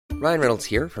Ryan Reynolds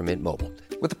here from Mint Mobile.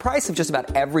 With the price of just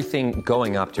about everything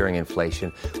going up during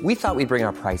inflation, we thought we'd bring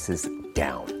our prices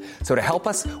down. So to help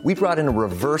us, we brought in a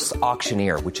reverse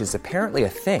auctioneer, which is apparently a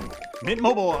thing. Mint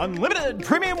Mobile Unlimited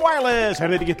Premium Wireless. How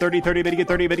to get 30, 30, bit to get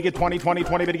 30, bit to get 20, 20,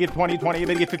 20, bit to get 20, 20,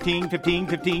 bit to get 15, 15,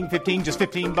 15, 15, just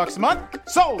 $15 a month?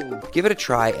 Sold! Give it a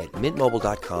try at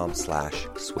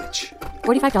mintmobile.com/switch.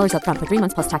 $45 up front for 3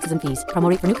 months plus taxes and fees. Promo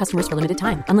rate for new customers for limited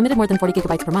time. Unlimited more than 40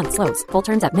 gigabytes per month. Slows full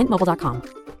terms at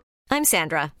mintmobile.com. I'm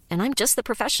Sandra, and I'm just the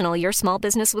professional your small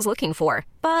business was looking for.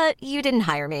 But you didn't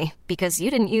hire me because you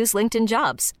didn't use LinkedIn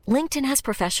Jobs. LinkedIn has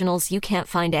professionals you can't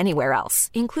find anywhere else,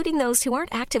 including those who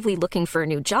aren't actively looking for a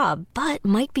new job, but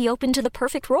might be open to the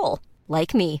perfect role,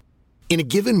 like me. In a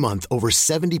given month, over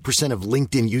 70% of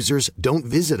LinkedIn users don't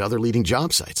visit other leading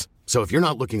job sites. So if you're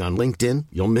not looking on LinkedIn,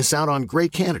 you'll miss out on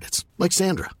great candidates like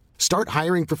Sandra. Start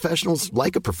hiring professionals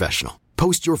like a professional.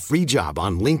 Post your free job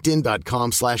on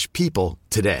linkedin.com/people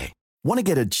today. Want to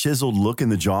get a chiseled look in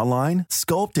the jawline?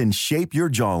 Sculpt and shape your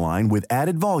jawline with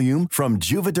added volume from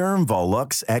Juvederm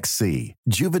Volux XC.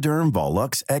 Juvederm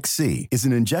Volux XC is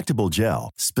an injectable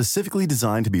gel specifically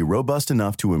designed to be robust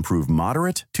enough to improve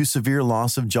moderate to severe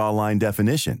loss of jawline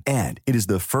definition. And it is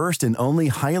the first and only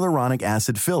hyaluronic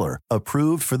acid filler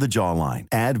approved for the jawline.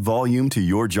 Add volume to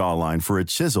your jawline for a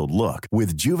chiseled look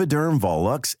with Juvederm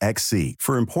Volux XC.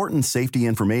 For important safety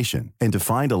information and to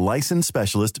find a licensed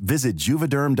specialist, visit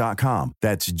Juvederm.com.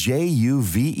 That's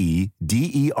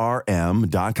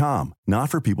Juvederm.com. Not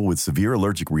for people with severe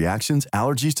allergic reactions,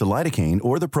 allergies to lidocaine,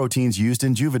 or the proteins used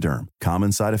in Juvederm.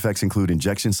 Common side effects include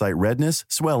injection site redness,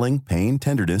 swelling, pain,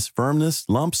 tenderness, firmness,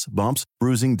 lumps, bumps,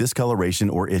 bruising, discoloration,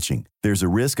 or itching. There's a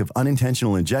risk of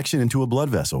unintentional injection into a blood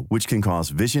vessel, which can cause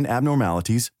vision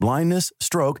abnormalities, blindness,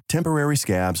 stroke, temporary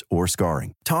scabs, or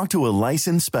scarring. Talk to a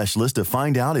licensed specialist to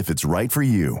find out if it's right for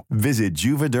you. Visit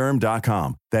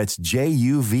Juvederm.com. That's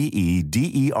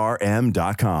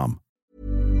Juvederm.com.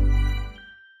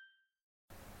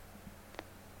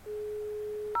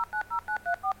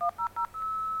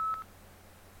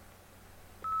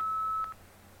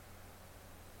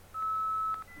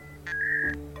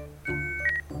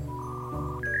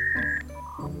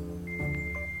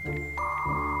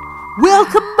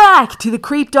 Welcome back to the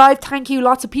Creep Dive. Thank you.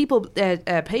 Lots of people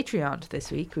Patreon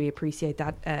this week. We appreciate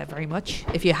that very much.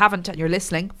 If you haven't and you're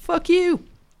listening, fuck you.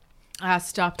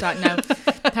 Stop that now.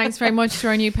 Thanks very much to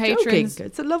our new patrons. Joking.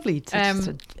 It's a lovely just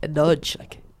a nudge,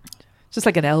 just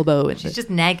like an elbow. She's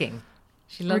just nagging.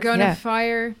 We're going to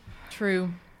fire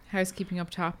through housekeeping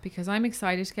up top because I'm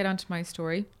excited to get onto my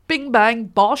story. Bing bang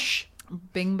bosh.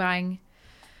 Bing bang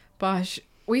bosh.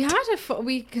 We had I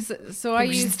used to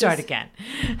start again.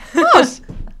 What?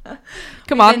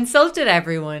 Come on. Insulted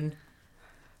everyone.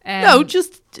 No,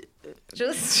 just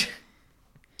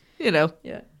Yeah.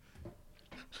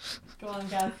 Go on,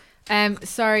 Gav.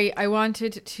 Sorry, I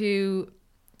wanted to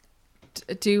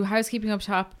do housekeeping up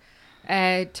top.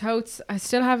 Totes, I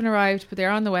still haven't arrived, but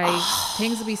they're on the way.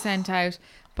 Things will be sent out.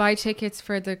 Buy tickets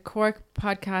for the Cork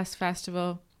Podcast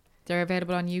Festival. They're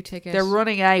available on U-Ticket. They're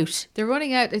running out.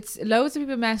 It's loads of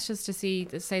people message us to say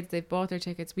that they've bought their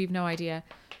tickets. We've no idea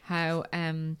how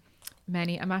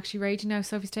many. I'm actually raging now.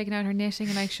 Sophie's taking out her knitting,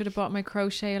 and I should have bought my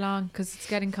crochet along because it's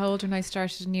getting colder, and I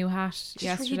started a new hat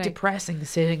yesterday. It's really depressing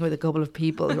sitting with a couple of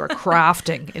people who are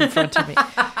crafting in front of me.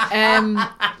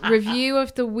 Review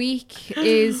of the week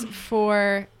is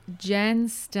for Jen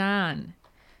Stan.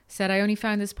 Said, I only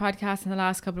found this podcast in the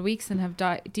last couple of weeks and have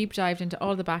deep dived into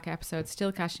all the back episodes.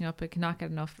 Still catching up, but cannot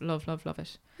get enough. Love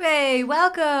it. Hey,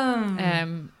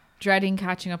 welcome. Dreading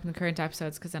catching up on the current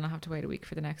episodes because then I'll have to wait a week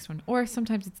for the next one. Or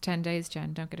sometimes it's 10 days,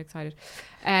 Jen. Don't get excited.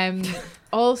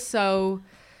 Also,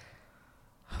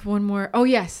 one more. Oh,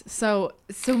 yes. So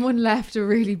someone left a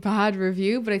really bad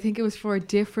review, but I think it was for a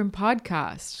different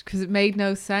podcast because it made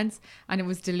no sense and it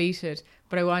was deleted.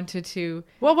 But I wanted to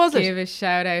give a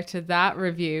shout out to that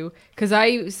review because I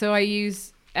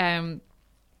use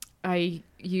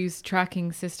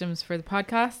tracking systems for the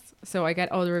podcasts, so I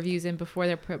get all the reviews in before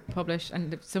they're published,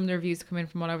 and some of the reviews come in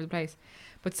from all over the place.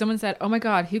 But someone said, oh my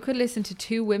God, who could listen to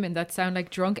two women that sound like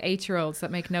drunk 8-year-olds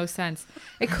that make no sense?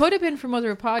 It could have been from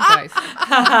Mother of Pod, guys.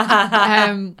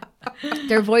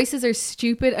 Their voices are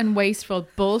stupid and wasteful,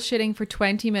 bullshitting for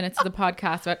 20 minutes of the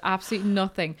podcast about absolutely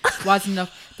nothing. Wasn't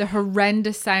enough. The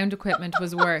horrendous sound equipment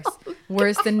was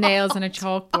worse than nails on a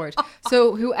chalkboard.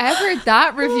 So whoever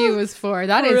that review was for,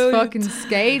 that is fucking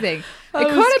scathing. It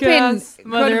could have been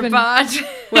Mother of Pod.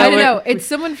 Well, I don't know. It's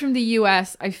someone from the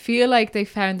US. I feel like they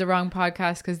found the wrong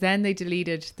podcast because then they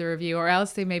deleted the review, or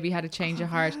else they maybe had a change of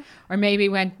heart, or maybe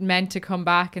meant to come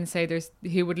back and say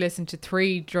who would listen to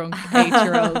 3 drunk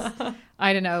 8-year-olds.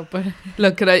 I don't know, but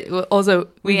Look, could I also...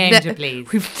 We aim to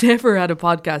please. We've never had a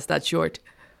podcast that short.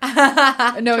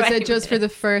 no, it said just for the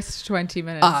first 20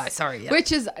 minutes. Ah, sorry. Yeah.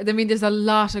 Which is, I mean, there's a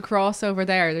lot of crossover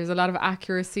there. There's a lot of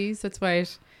accuracies. That's why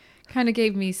it kind of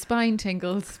gave me spine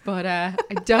tingles, but I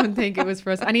don't think it was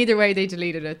for us. And either way, they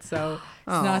deleted it, so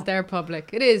it's not their public.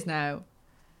 It is now.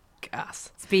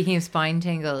 Gas. Speaking of spine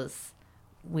tingles,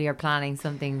 we are planning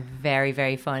something very,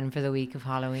 very fun for the week of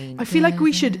Halloween. I feel like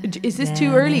we should... Is this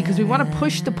too early? Because we want to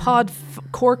push the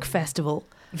Cork Festival.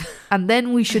 And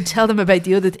then we should tell them about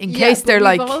the other in case they're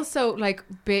like... We've also like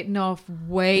bitten off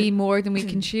way more than we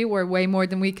can chew or way more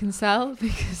than we can sell,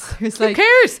 because there's like... Who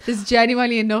cares? There's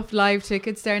genuinely enough live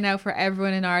tickets there now for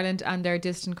everyone in Ireland and their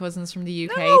distant cousins from the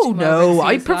UK. No,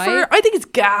 I prefer... I think it's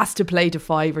gas to play to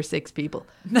 5 or 6 people.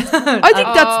 I think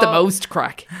that's the most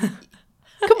crack.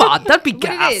 Come on, that'd be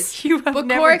gas. It is. But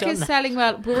Cork is selling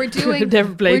well. But we're doing. I've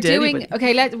never played to anybody.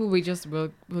 Okay,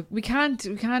 we can't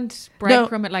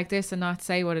breadcrumb it like this and not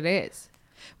say what it is.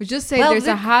 We just say there's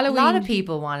a Halloween. A lot of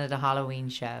people wanted a Halloween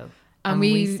show, and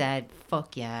we said,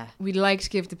 "Fuck yeah!" We'd like to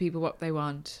give the people what they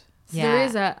want. So there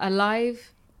is a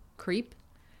live creep.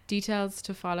 Details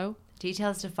to follow.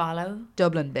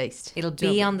 Dublin based. It'll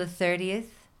be on the 30th.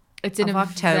 It's in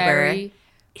October.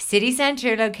 City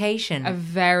centre location. A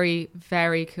very,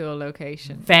 very cool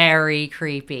location. Very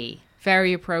creepy.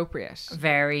 Very appropriate.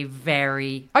 Very,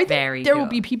 very, I think very there cool. will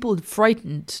be people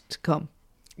frightened to come.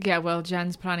 Yeah, well,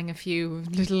 Jen's planning a few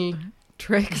little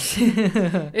tricks.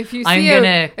 If you I'm see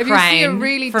gonna if you see a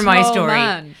really for tall my story.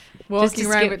 man walking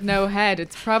around with no head,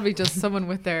 it's probably just someone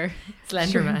with their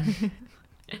Slenderman.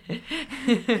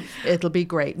 It'll be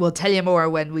great. We'll tell you more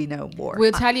when we know more.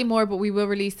 We'll tell you more, but we will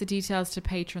release the details to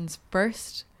patrons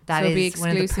first. That so is be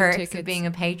one of the perks tickets. of being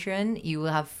a patron. You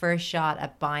will have first shot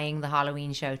at buying the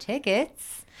Halloween show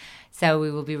tickets. So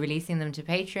we will be releasing them to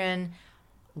Patreon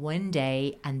one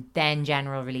day and then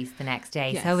general release the next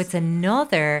day. Yes. So it's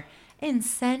another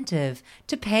incentive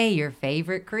to pay your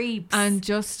favourite creeps. And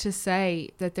just to say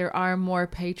that there are more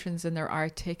patrons than there are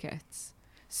tickets.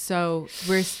 So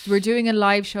we're doing a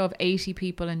live show of 80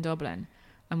 people in Dublin,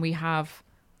 and we have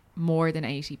more than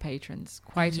 80 patrons.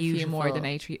 Quite a few more than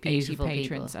 80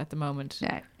 patrons at the moment.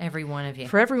 Yeah. Every one of you.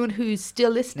 For everyone who's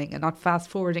still listening and not fast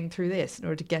forwarding through this in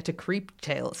order to get to Creep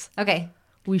Tales. Okay.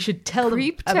 We should tell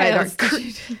Creep them about our...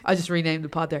 Tales. I just renamed the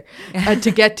pod there.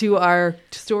 To get to our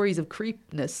stories of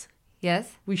creepness.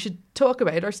 Yes. We should talk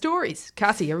about our stories.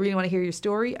 Cassie, I really want to hear your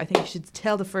story. I think you should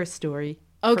tell the first story.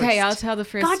 Okay, first. I'll tell the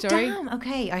first God story. damn.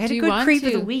 Okay, I had Do a you good want creep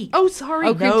of to? the week. Oh, sorry.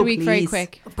 Oh, creep of the week, very please.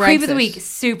 quick. Creep of the Brexit. week,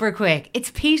 super quick. It's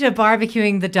PETA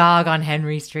barbecuing the dog on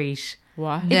Henry Street.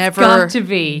 What? Never. got to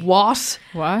be. What?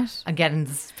 What? I'm getting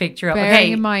this picture up. Bearing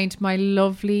Okay. in mind, my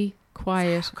lovely,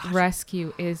 quiet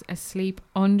rescue is asleep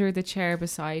under the chair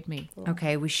beside me.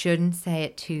 Okay, we shouldn't say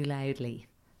it too loudly.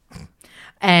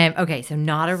 Okay, so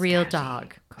not a real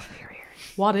dog.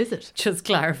 What is it? Just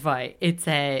clarify. It's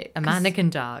a mannequin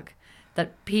dog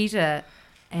that PETA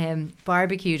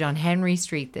barbecued on Henry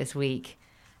Street this week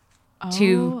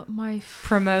to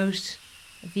promote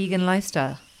a vegan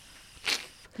lifestyle.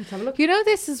 Let's have a look. You know,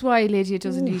 this is why Lydia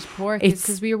doesn't eat pork. It's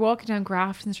because we were walking down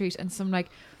Grafton Street and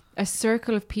a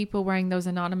circle of people wearing those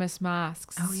anonymous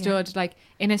masks stood like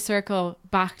in a circle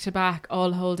back to back,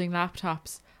 all holding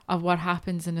laptops of what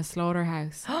happens in a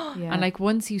slaughterhouse. Yeah. And like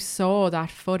once you saw that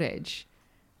footage,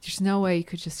 there's no way you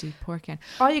could just eat pork again.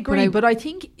 I agree, but I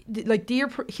think like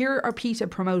here are PETA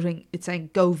promoting it's saying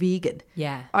go vegan.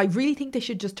 Yeah. I really think they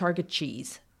should just target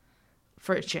cheese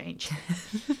for a change.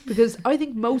 Because I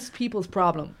think most people's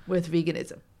problem with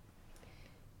veganism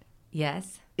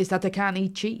Yes. is that they can't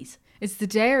eat cheese. It's the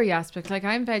dairy aspect. Like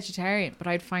I'm vegetarian, but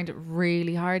I'd find it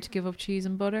really hard to give up cheese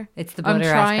and butter. It's the butter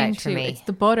aspect for me. It's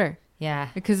the butter. Yeah.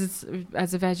 Because it's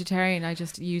as a vegetarian, I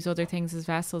just use other things as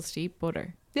vessels to eat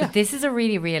butter. Yeah. But this is a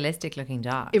really realistic looking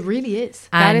dog. It really is.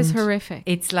 That is And horrific.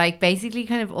 It's like basically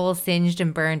kind of all singed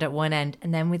and burned at one end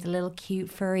and then with a little cute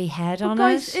furry head on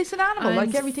Guys, it. it's an animal like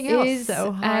And everything else. is,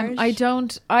 So harsh.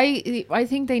 I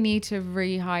think they need to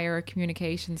rehire a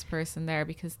communications person there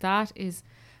because that is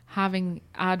having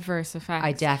adverse effects.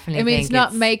 I definitely I mean, think it's not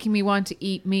it's- making me want to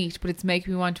eat meat, but it's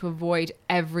making me want to avoid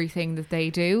everything that they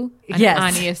do and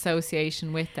Yes. any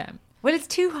association with them. Well, it's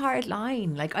too hard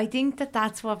line. Like, I think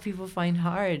that's what people find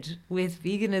hard with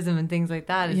veganism and things like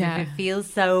that. Is Yeah. if it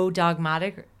feels so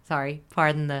dogmatic. Sorry,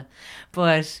 pardon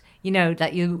but you know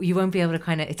that you won't be able to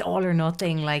kind of. It's all or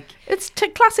nothing. Like It's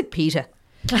classic PETA.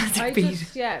 classic beat.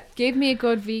 Give me a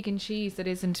good vegan cheese that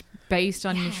isn't based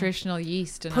on nutritional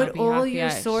yeast, and I'll Put be all happy your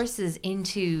out. sources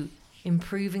into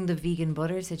improving the vegan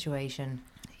butter situation,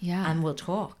 Yeah, and we'll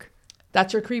talk.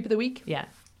 That's your creep of the week. Yeah.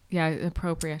 Yeah,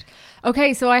 appropriate.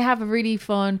 Okay, so I have a really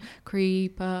fun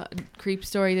creep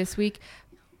story this week,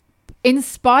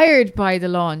 inspired by the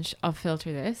launch of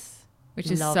Filter This,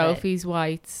 which is Sophie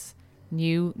White's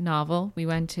new novel. We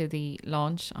went to the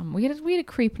launch. We had a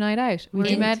creep night out.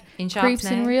 We met creeps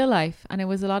in real life, and it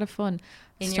was a lot of fun.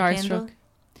 In your Kindle?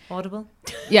 Audible?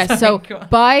 Yes. So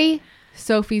buy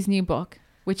Sophie's new book,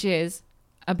 which is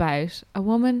about a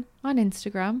woman on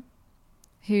Instagram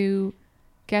who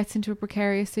gets into a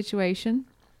precarious situation,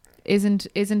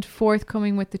 isn't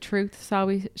forthcoming with the truth,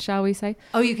 shall we say?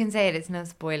 Oh, you can say it. It's no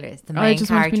spoilers. The main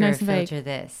character of Filter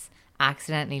This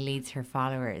accidentally leads her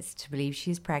followers to believe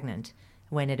she's pregnant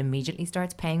when it immediately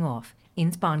starts paying off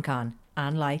in SpawnCon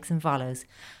and likes and follows.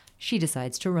 She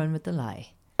decides to run with the lie.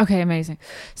 Okay, amazing.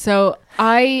 So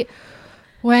I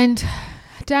went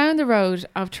down the road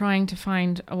of trying to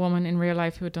find a woman in real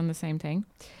life who had done the same thing.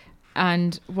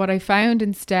 And what I found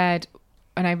instead,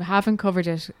 and I haven't covered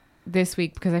it this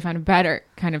week because I found a better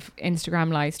kind of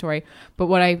Instagram lie story, but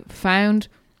what I found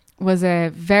was a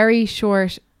very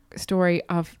short story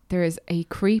of there is a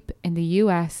creep in the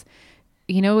US.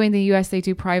 You know, in the US they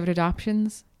do private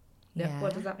adoptions. Yeah.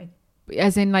 What does that mean?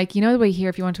 As in, like, you know the way here,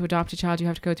 if you want to adopt a child, you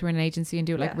have to go through an agency and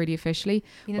do it like really officially.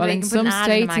 You know, well, in some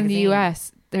states in the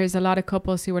US, there's a lot of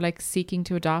couples who are like seeking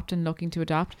to adopt and looking to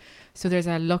adopt. So there's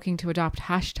a looking to adopt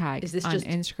hashtag on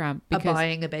Instagram. Because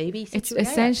buying a baby situation? It's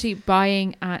essentially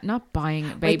buying, not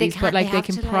buying babies, but like they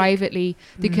can privately,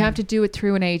 they can have to do it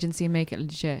through an agency and make it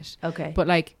legit. Okay. But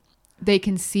like they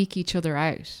can seek each other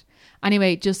out.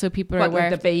 Anyway, just so people are aware.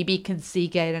 Like the baby can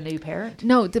seek out a new parent?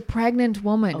 No, the pregnant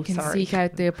woman can seek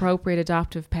out the appropriate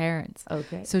adoptive parents.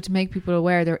 Okay. So to make people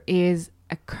aware, there is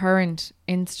a current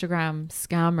Instagram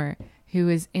scammer who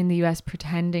is in the US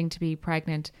pretending to be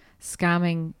pregnant,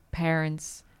 scamming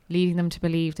parents, leading them to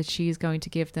believe that she's going to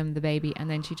give them the baby, and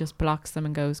then she just blocks them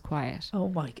and goes quiet. Oh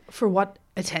my! For what?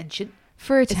 Attention?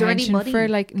 For attention. Is there any money? For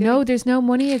like, no, there's no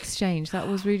money exchange. That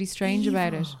was really strange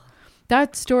about it.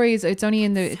 That story is it's only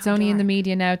in the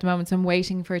media now at the moment, so I'm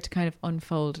waiting for it to kind of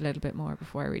unfold a little bit more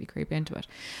before I really creep into it.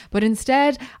 But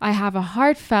instead, I have a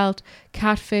heartfelt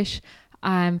catfish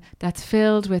that's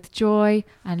filled with joy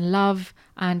and love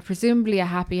and presumably a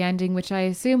happy ending, which I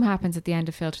assume happens at the end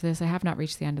of Filter This. I have not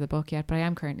reached the end of the book yet, but I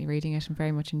am currently reading it and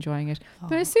very much enjoying it.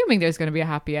 But assuming there's going to be a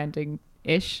happy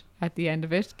ending-ish at the end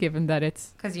of it, given that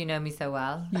it's... Because you know me so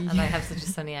well and I have such a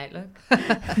sunny outlook.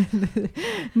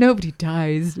 Nobody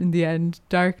dies in the end,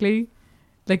 darkly.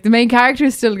 Like, the main character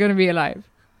is still going to be alive.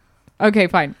 Okay,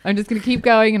 fine. I'm just going to keep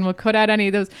going and we'll cut out any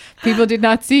of those. People did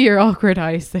not see your awkward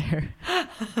eyes there.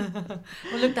 Well,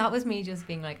 look, that was me just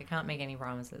being like, I can't make any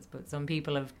promises, but some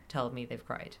people have told me they've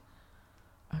cried.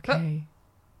 Okay.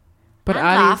 But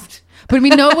I laughed. But I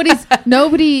mean,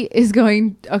 nobody is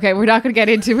going. Okay, we're not going to get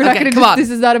into. We're not going to. This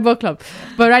is not a book club.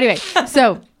 But anyway,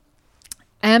 so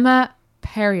Emma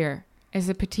Perrier is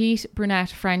a petite brunette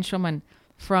French woman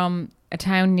from a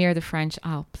town near the French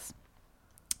Alps.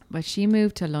 But she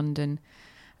moved to London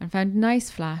and found a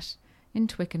nice flat in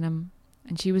Twickenham,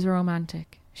 and she was a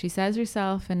romantic. She says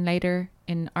herself, and later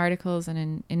in articles and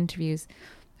in interviews,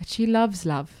 that she loves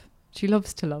love. She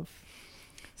loves to love.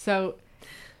 So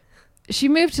she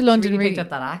moved to London. She really picked up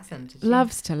that accent. Did she?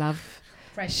 Loves to love.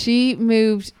 French. She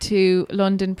moved to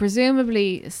London,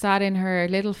 presumably sat in her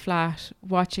little flat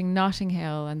watching Notting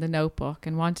Hill and The Notebook,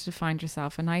 and wanted to find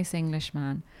herself a nice English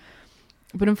man.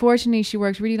 But unfortunately, she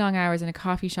worked really long hours in a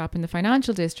coffee shop in the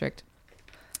financial district,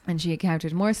 and she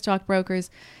encountered more stockbrokers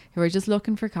who were just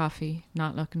looking for coffee,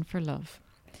 not looking for love.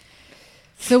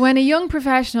 So when a young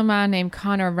professional man named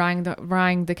Connor rang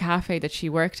the cafe that she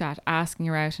worked at, asking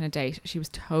her out on a date, she was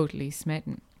totally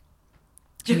smitten.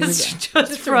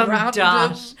 Just from that. Yeah.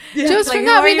 Just like, from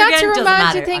that. I mean, that's a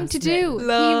romantic thing to do.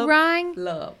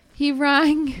 He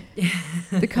rang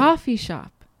the coffee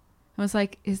shop. I was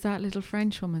like, is that little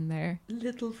French woman there?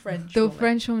 Little French woman. The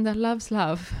French woman that loves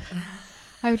love.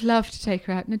 I would love to take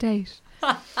her out on a date.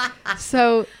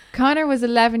 So Connor was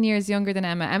 11 years younger than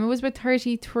Emma. Emma was about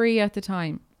 33 at the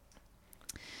time.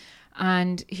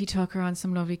 And he took her on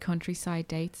some lovely countryside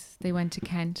dates. They went to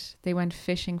Kent. They went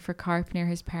fishing for carp near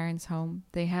his parents' home.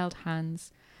 They held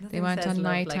hands. Nothing they went on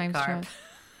nighttime strolls.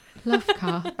 Love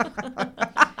carp.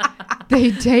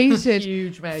 They dated.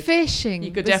 Huge mouth. Fishing.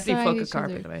 You could definitely fuck a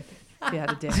carp in a mouth. If you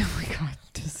had a date. Oh my god,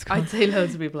 disgusting. I'd say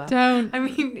loads of people have. Don't. I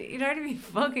mean, you'd already be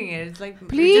fucking it. It's like,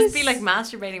 please. It'd just be like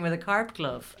masturbating with a carp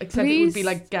glove. Except it would be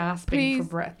like gasping for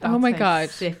breath. Oh my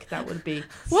god. Sick that would be.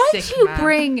 Why sick, do you man.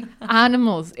 bring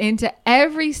animals into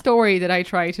every story that I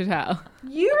try to tell?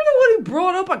 You're the one who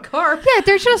brought up a carp. Yeah,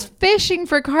 they're just fishing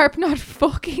for carp, not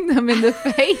fucking them in the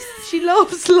face. She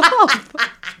loves love.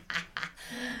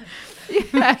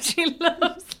 Yeah, she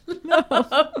loves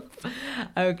love.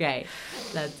 Okay,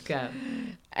 let's go.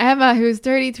 Emma, who's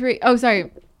 33. Oh,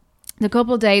 sorry. The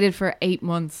couple dated for 8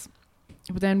 months.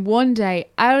 But then one day,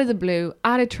 out of the blue,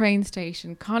 at a train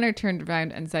station, Connor turned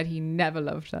around and said he never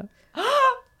loved her.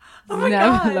 Oh my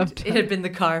Never God. loved her. It had been the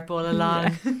carp all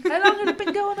along. How long had it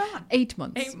been going on? 8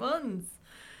 months. 8 months.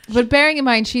 But bearing in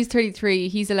mind, she's 33.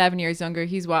 He's 11 years younger.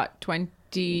 He's what,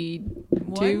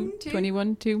 22?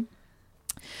 21, 2?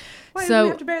 Why do we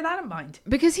have to bear that in mind?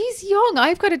 Because he's young.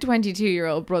 I've got a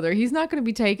 22-year-old brother. He's not going to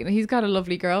be taking... He's got a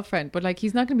lovely girlfriend, but like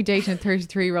he's not going to be dating a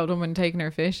 33-year-old woman taking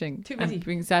her fishing. Too busy. And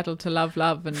being settled to love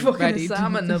and Fucking ready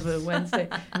salmon of a Wednesday.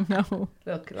 No.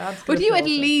 Look, lads. Would you at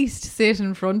least sit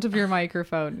in front of your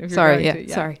microphone? If you're Sorry, going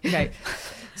yeah, sorry. Okay.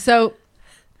 So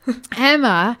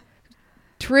Emma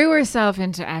threw herself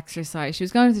into exercise. She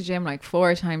was going to the gym like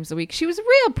 4 times a week. She was a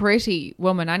real pretty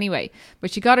woman anyway,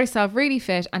 but she got herself really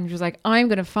fit and she was like, I'm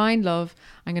going to find love.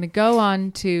 I'm going to go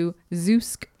on to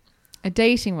Zoosk, a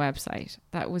dating website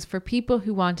that was for people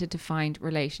who wanted to find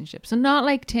relationships. So not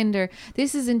like Tinder.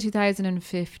 This is in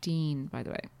 2015, by the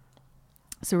way.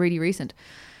 So really recent.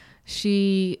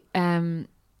 She joined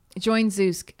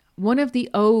Zoosk. One of the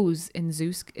O's in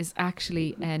Zoosk is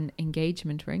actually an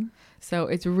engagement ring. So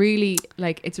it's really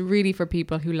for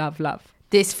people who love love.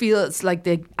 This feels like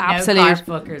the absolute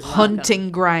fuckers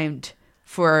hunting ground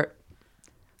for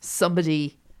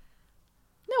somebody.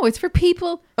 No, it's for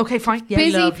people. Okay, fine. Yeah.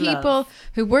 Busy Love, people love.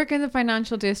 who work in the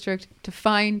financial district to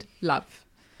find love.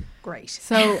 Great.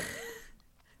 So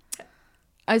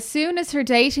as soon as her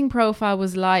dating profile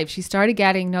was live, she started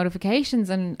getting notifications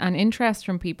and interest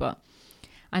from people.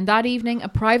 And that evening, a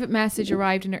private message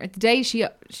arrived in her. The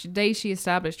day she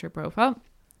established her profile,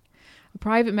 a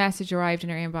private message arrived in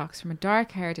her inbox from a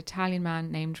dark-haired Italian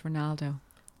man named Ronaldo.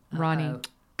 Ronnie.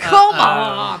 Come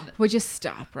on. Would you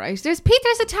stop, right? There's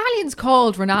Italians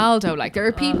called Ronaldo. Like, there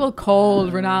are people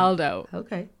called Ronaldo.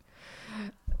 Okay.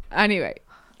 Anyway.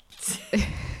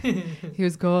 He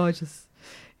was gorgeous.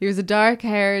 He was a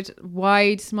dark-haired,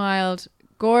 wide-smiled,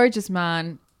 gorgeous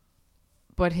man.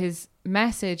 But his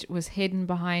message was hidden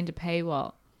behind a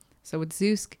paywall. So with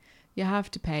Zoosk, you have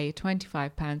to pay a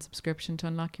 £25 subscription to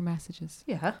unlock your messages.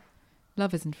 Yeah.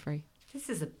 Love isn't free. This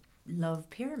is a love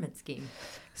pyramid scheme.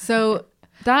 So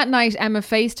that night, Emma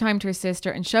FaceTimed her sister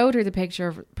and showed her the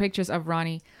pictures of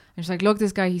Ronnie. And she's like, look,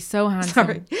 this guy, he's so handsome.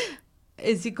 Sorry.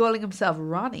 Is he calling himself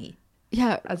Ronnie?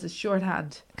 Yeah. As a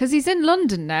shorthand. Because he's in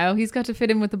London now. He's got to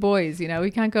fit in with the boys, you know. He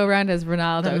can't go around as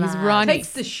Ronaldo. He's Ronnie.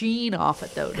 Takes the sheen off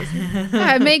it though, doesn't it?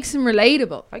 Yeah, it makes him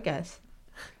relatable. I guess.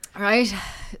 Right.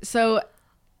 So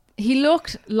he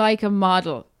looked like a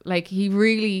model. Like he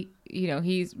really, you know,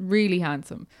 he's really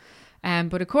handsome.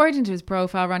 But according to his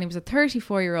profile, Ronnie was a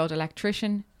 34-year-old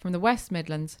electrician from the West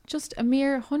Midlands, just a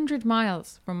mere 100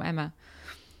 miles from Emma.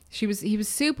 He was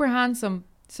super handsome.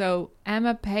 So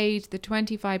Emma paid the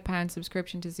 £25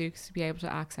 subscription to Zooks to be able to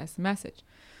access the message.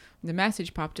 The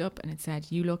message popped up and it said,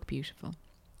 you look beautiful.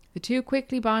 The two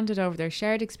quickly bonded over their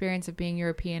shared experience of being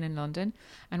European in London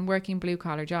and working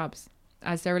blue-collar jobs.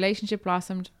 As their relationship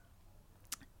blossomed,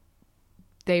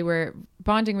 they were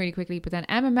bonding really quickly, but then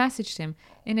Emma messaged him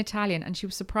in Italian and she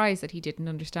was surprised that he didn't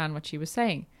understand what she was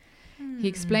saying. He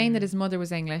explained that his mother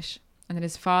was English and that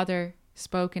his father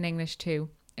spoke in English too,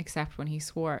 except when he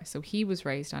swore. So he was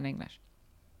raised on English.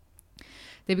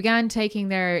 They began taking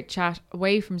their chat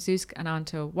away from Zoosk and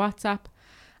onto WhatsApp,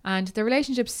 and their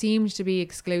relationship seemed to be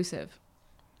exclusive.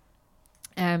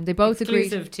 They both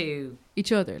Exclusive agreed to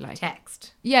each other, like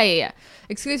text. Yeah.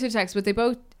 Exclusive text, but they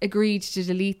both agreed to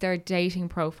delete their dating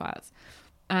profiles,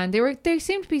 and they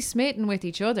seemed to be smitten with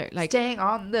each other, like staying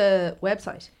on the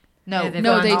website. No,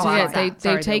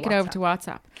 they take it over to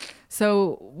WhatsApp.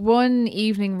 So one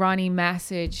evening, Ronnie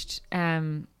messaged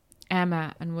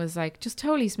Emma and was like, just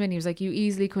totally smitten. He was like, you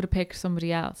easily could have picked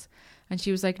somebody else. And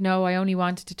she was like, no, I only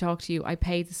wanted to talk to you. I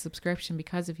paid the subscription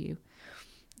because of you.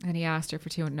 And he asked her for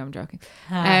 200. No, I'm joking.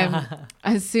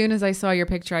 As soon as I saw your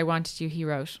picture, I wanted you, he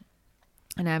wrote.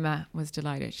 And Emma was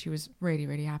delighted. She was really,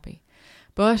 really happy.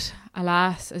 But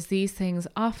alas, as these things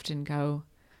often go,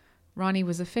 Ronnie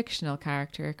was a fictional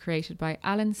character created by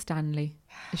Alan Stanley,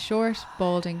 a short,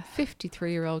 balding,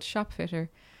 53-year-old shopfitter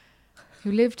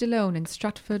who lived alone in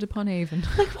Stratford-upon-Avon.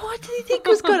 Like, what did he think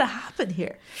was going to happen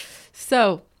here?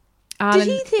 So, Alan... Did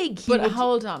he think he But would...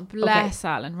 hold on, bless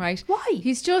Alan, right? Why?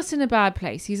 He's just in a bad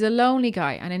place. He's a lonely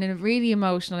guy. And in a really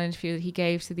emotional interview that he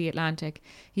gave to The Atlantic,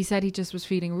 he said he just was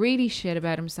feeling really shit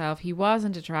about himself. He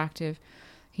wasn't attractive.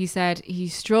 He said he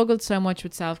struggled so much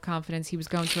with self-confidence. He was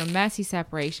going through a messy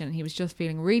separation. He was just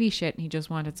feeling really shit and he just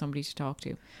wanted somebody to talk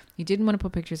to. He didn't want to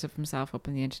put pictures of himself up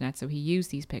on the internet, so he used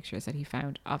these pictures that he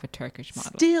found of a Turkish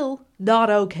model. Still not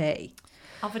okay.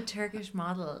 Of a Turkish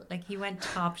model. Like, he went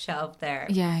top shelf there.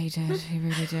 Yeah, he did. He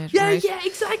really did. Yeah, right? yeah,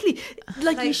 exactly.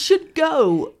 Like you should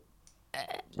go.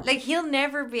 Like, he'll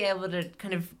never be able to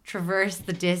kind of traverse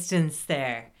the distance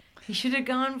there. He should have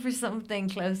gone for something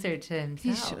closer to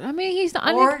himself. I mean, he's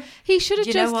not. Or, I mean, he should have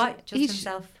you just. know what? Just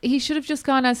himself. He should have just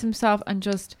gone as himself and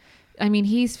just. I mean,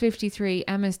 he's 53.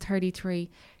 Emma's 33.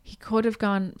 He could have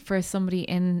gone for somebody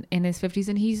in his 50s,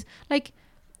 and he's like,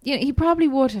 you know, he probably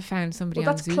would have found somebody. Well,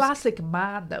 on that's Zeus. classic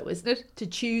man, though, isn't it? To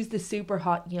choose the super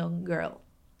hot young girl.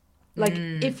 Like,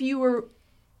 if you were,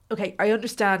 okay, I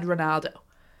understand Ronaldo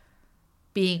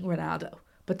being Ronaldo,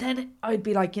 but then I'd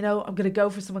be like, you know, I'm going to go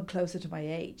for someone closer to my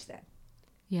age then.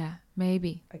 Yeah,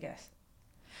 maybe. I guess.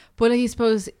 But I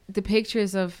suppose the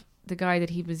pictures of the guy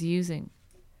that he was using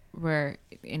were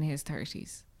in his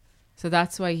 30s. So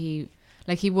that's why he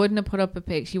wouldn't have put up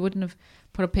he wouldn't have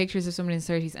put up pictures of someone in his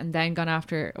 30s and then gone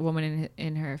after a woman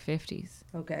in her 50s.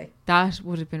 Okay. That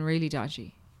would have been really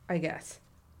dodgy, I guess.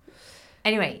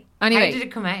 Anyway, how did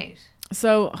it come out?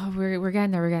 So we're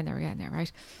getting there,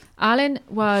 right? Alan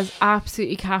was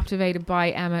absolutely captivated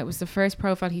by Emma. It was the first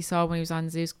profile he saw when he was on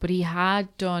Zeus, but he had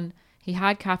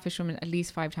catfish women at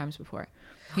least 5 times before.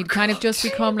 He'd kind of just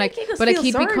become like, but like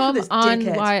he'd become on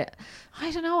why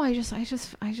I don't know. I just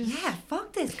yeah,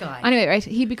 fuck this guy. Anyway, right?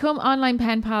 He'd become online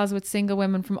pen pals with single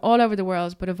women from all over the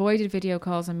world, but avoided video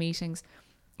calls and meetings.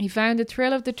 He found the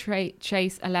thrill of the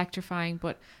chase electrifying,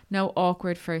 but no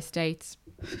awkward first dates.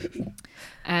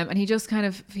 And he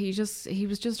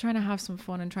was just trying to have some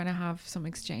fun and trying to have some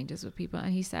exchanges with people.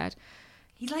 And he said,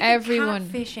 he's like everyone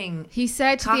catfishing. He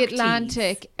said to the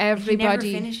Atlantic, everybody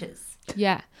he never finishes.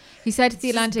 Yeah, he said to the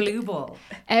Atlantic, blue ball.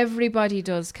 Everybody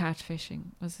does catfishing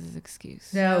was his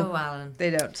excuse. No, Alan,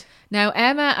 they don't. Now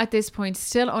Emma, at this point,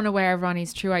 still unaware of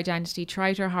Ronnie's true identity,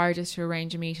 tried her hardest to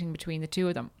arrange a meeting between the two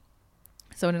of them.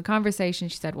 So in a conversation,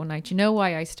 she said one night, "You know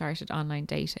why I started online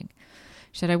dating?"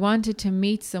 She said, "I wanted to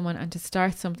meet someone and to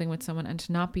start something with someone and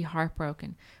to not be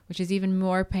heartbroken, which is even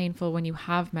more painful when you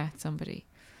have met somebody."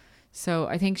 So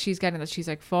I think she's getting that she's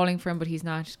like falling for him, but he's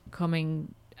not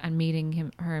coming and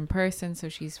meeting her in person. So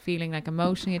she's feeling like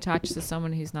emotionally attached to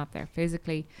someone who's not there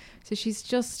physically. So she's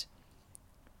just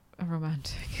a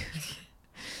romantic.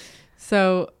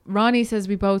 So Ronnie says,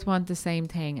 "We both want the same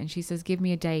thing." And she says, "Give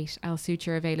me a date. I'll suit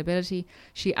your availability."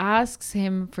 She asks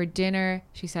him for dinner.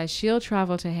 She says she'll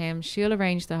travel to him. She'll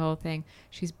arrange the whole thing.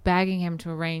 She's begging him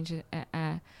to arrange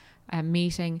a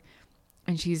meeting.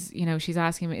 And she's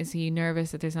asking him, is he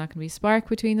nervous that there's not going to be a spark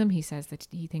between them? He says that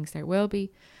he thinks there will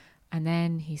be. And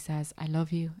then he says, "I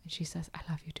love you." And she says, "I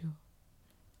love you too."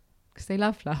 Because they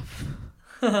laugh.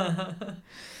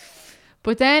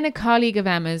 But then a colleague of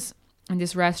Emma's in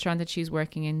this restaurant that she's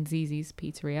working in, Zizi's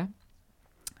Pizzeria,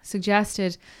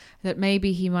 suggested that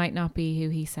maybe he might not be who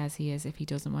he says he is if he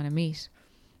doesn't want to meet.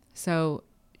 So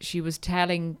she was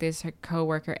telling her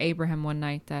co-worker Abraham one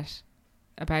night that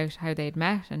about how they'd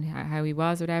met and how he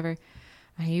was, whatever.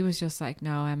 And he was just like,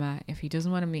 "No, Emma, if he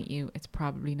doesn't want to meet you, it's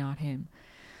probably not him."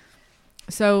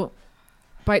 So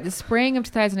by the spring of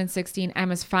 2016,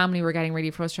 Emma's family were getting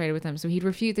really frustrated with him. So he'd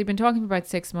refused. They'd been talking for about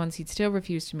 6 months. He'd still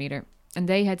refused to meet her. And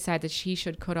they had said that she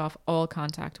should cut off all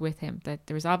contact with him, that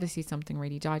there was obviously something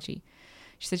really dodgy.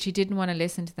 She said she didn't want to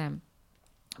listen to them.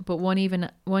 But one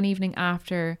evening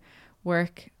after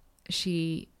work,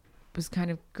 she was kind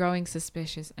of growing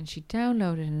suspicious and she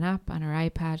downloaded an app on her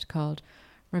iPad called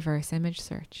Reverse Image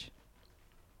Search.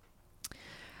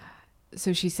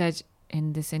 So she said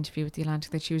in this interview with The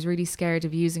Atlantic that she was really scared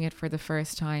of using it for the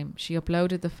first time. She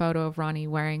uploaded the photo of Ronnie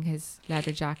wearing his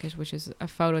leather jacket, which is a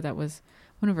photo that was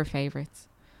one of her favourites.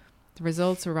 The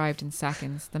results arrived in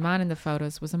seconds. The man in the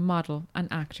photos was a model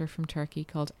and actor from Turkey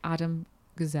called Adam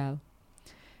Güzel.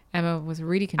 Emma was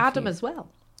really confused. Adam as well.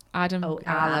 Adam. Oh,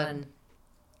 Alan.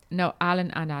 No, Alan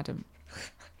and Adam.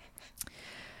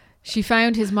 She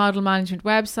found his model management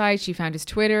website. She found his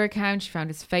Twitter account. She found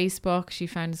his Facebook. She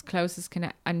found his closest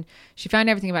connect, and she found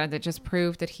everything about it that just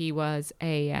proved that he was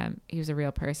a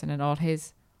real person and all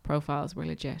his profiles were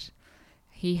legit.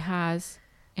 He has,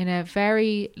 in a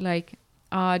very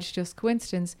odd just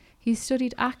coincidence, he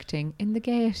studied acting in the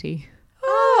Gaiety.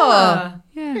 Oh,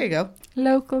 yeah. There you go.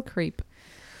 Local creep.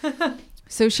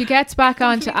 So she gets back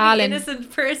on to Alan.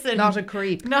 Innocent person. Not a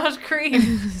creep. Not creep.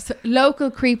 Local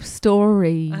creep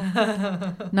story.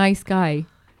 Nice guy.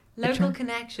 Local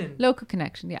connection. Local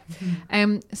connection, yeah.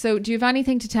 So do you have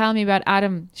anything to tell me about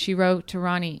Adam? She wrote to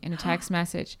Ronnie in a text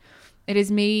message. "It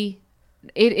is me,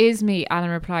 It is me,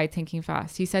 Alan replied, thinking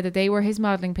fast. He said that they were his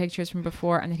modelling pictures from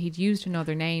before and that he'd used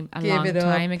another name a long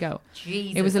time ago.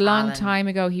 Jesus, it was a long Alan. time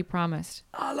ago, he promised.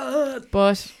 Alan!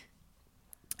 But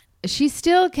she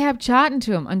still kept chatting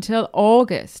to him until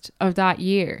August of that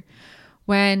year,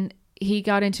 when he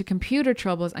got into computer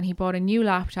troubles and he bought a new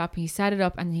laptop and he set it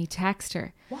up and he texted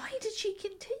her. Why did she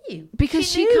continue? Because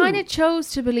she kind of chose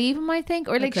to believe him, I think.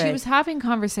 Or like Okay. she was having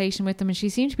conversation with him and she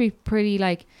seemed to be pretty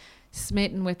like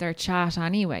smitten with their chat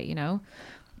anyway, you know.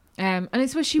 And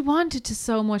it's what she wanted to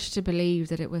so much to believe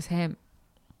that it was him.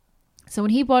 So when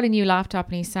he bought a new laptop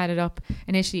and he set it up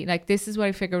initially, like this is what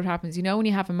I figured happens. You know, when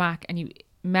you have a Mac and you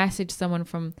message someone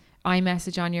from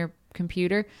iMessage on your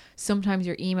computer, sometimes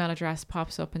your email address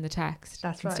pops up in the text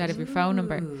instead of your phone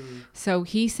number. So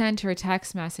he sent her a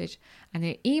text message and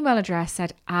the email address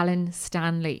said Alan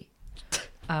Stanley.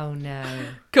 Oh no.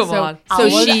 Come So- on. so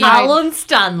So she- Alan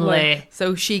Stanley.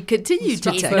 So she continued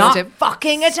to He's text not him.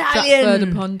 fucking Stratford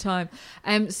Italian. upon time.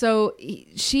 So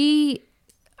she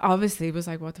obviously was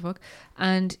like, what the fuck?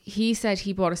 And he said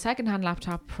he bought a secondhand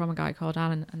laptop from a guy called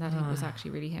Alan and that it was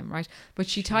actually really him, right? But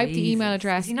she typed the email Jesus.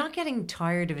 address. Is he not getting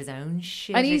tired of his own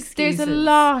shit? And there's a excuses?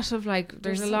 lot of like,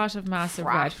 there's There's a some lot of massive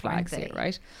crap, red flags aren't here, they?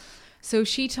 right? So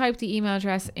she typed the email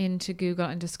address into Google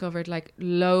and discovered like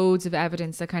loads of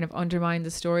evidence that kind of undermined the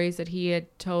stories that he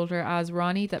had told her as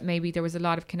Ronnie, that maybe there was a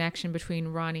lot of connection between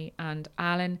Ronnie and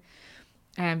Alan.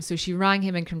 So she rang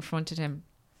him and confronted him,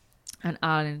 and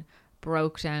Alan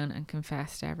broke down and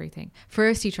confessed everything.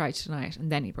 First he tried to deny it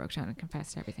and then he broke down and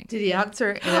confessed everything. Did he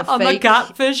answer in a I'm a fake?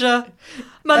 catfisher.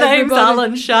 My name's Everybody-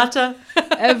 Alan Shatter.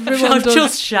 Everyone I've does.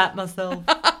 just shat myself.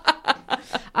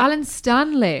 Alan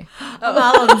Stanley. I'm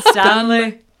Alan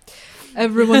Stanley.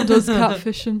 Everyone does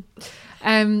catfishing.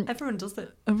 Everyone does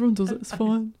it. Everyone does it. It's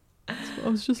fine. I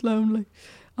was just lonely.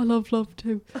 I love love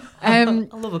too. I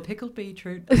love a pickled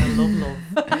beetroot. And I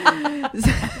love love.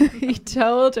 So he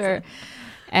told her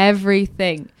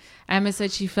everything. Emma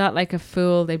said she felt like a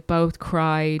fool. They both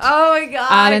cried. Oh my god!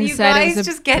 Alan you said it guys was a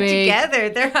just get big- together.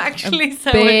 They're actually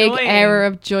so Big annoying. error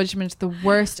of judgment, the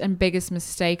worst and biggest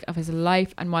mistake of his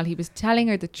life. And while he was telling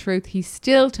her the truth, he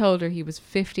still told her he was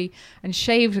 50 and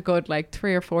shaved a good like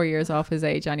 3 or 4 years off his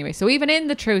age anyway. So even in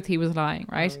the truth, he was lying,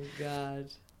 right? Oh god.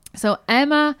 So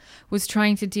Emma was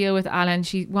trying to deal with Alan.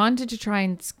 She wanted to try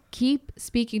and keep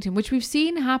speaking to him, which we've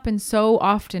seen happen so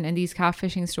often in these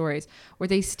catfishing stories, where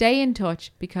they stay in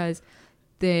touch because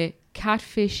the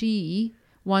catfishee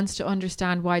wants to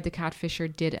understand why the catfisher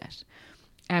did it.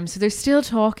 So they're still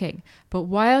talking, but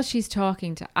while she's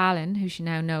talking to Alan, who she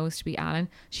now knows to be Alan,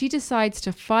 she decides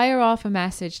to fire off a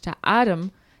message to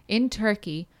Adam in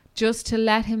Turkey just to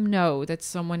let him know that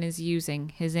someone is using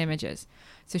his images.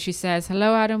 So she says,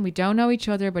 "Hello, Adam. We don't know each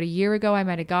other, but a year ago I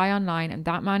met a guy online and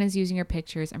that man is using your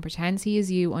pictures and pretends he is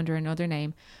you under another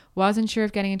name. Wasn't sure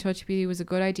if getting in touch with you was a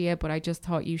good idea, but I just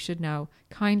thought you should know.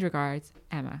 Kind regards,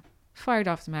 Emma." Fired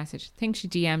off the message. Think she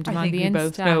DM'd him I on think the we Insta.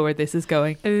 both know where this is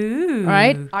going. Ooh.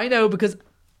 Right? I know because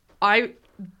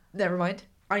never mind.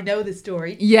 I know the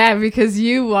story. Yeah, because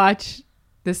you watch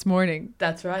This Morning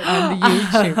That's right. on the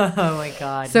YouTube. Oh my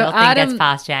god. So Nothing Adam- gets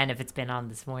past Jen if it's been on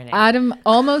this morning. Adam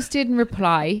almost didn't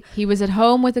reply. He was at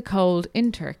home with a cold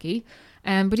in Turkey.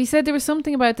 But he said there was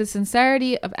something about the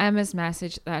sincerity of Emma's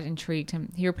message that intrigued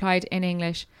him. He replied in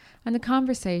English, and the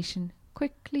conversation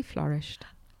quickly flourished.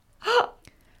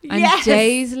 And Yes!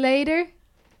 days later,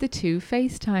 the two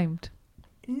FaceTimed.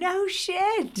 No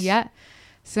shit. Yeah.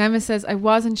 So Emma says, "I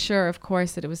wasn't sure, of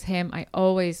course, that it was him. I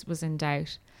always was in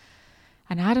doubt."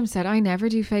 And Adam said, "I never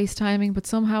do FaceTiming, but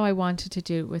somehow I wanted to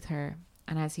do it with her."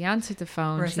 And as he answered the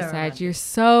phone, We're she so said, romantic. "You're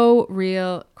so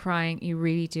real, crying. You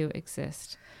really do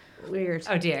exist." Weird.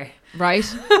 Oh dear. Right?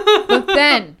 but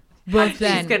then,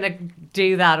 She's gonna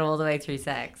do that all the way through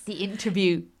sex. The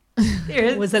interview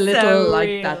You're was a little so like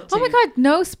real. that. oh my too. God,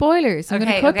 no spoilers. I'm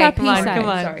going to cut that come piece on, out. come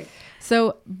on. Sorry.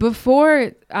 So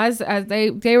before, as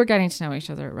they were getting to know each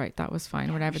other, right? That was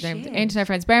fine, whatever. They're shit. internet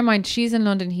friends. Bear in mind, she's in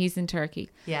London, he's in Turkey.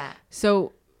 Yeah.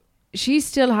 So she's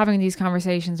still having these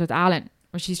conversations with Alan,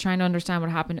 where she's trying to understand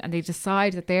what happened, and they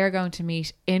decide that they're going to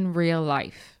meet in real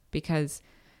life because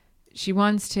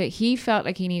he felt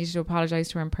like he needed to apologize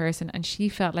to her in person, and she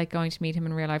felt like going to meet him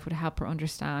in real life would help her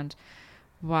understand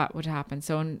what would happen.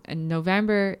 So in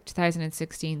November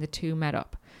 2016, the two met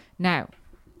up. Now,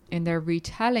 in their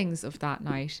retellings of that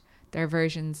night, their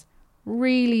versions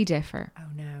really differ. Oh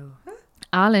no.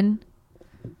 Alan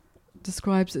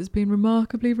describes it as being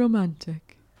remarkably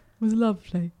romantic. It was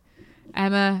lovely.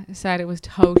 Emma said it was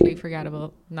totally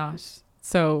forgettable, not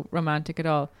so romantic at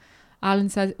all. Alan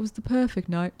said it was the perfect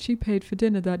night. She paid for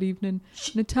dinner that evening,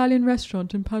 an Italian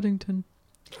restaurant in Paddington.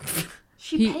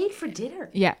 She paid for dinner.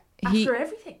 Yeah. After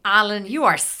everything. Alan, you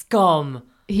are scum.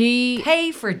 He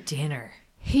Pay for dinner.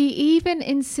 He even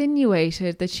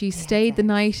insinuated that she stayed the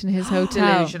night in his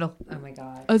hotel. Delusional. Oh my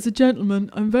God. As a gentleman,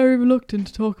 I'm very reluctant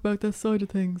to talk about this side of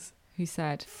things, he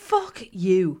said. Fuck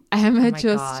you. Emma Oh my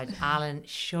God. Alan,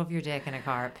 shove your dick in a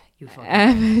carp. You fucking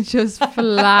Emma just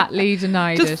flatly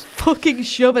denied Just it. fucking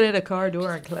shove it in a car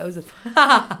door and close it.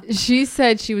 She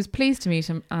said she was pleased to meet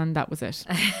him, and that was it.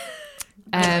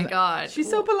 Oh my God. She's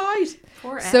so polite.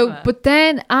 Poor So, Emma. but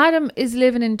then Adam is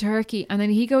living in Turkey, and then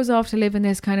he goes off to live in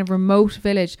this kind of remote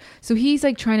village. So he's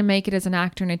like trying to make it as an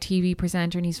actor and a TV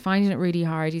presenter, and he's finding it really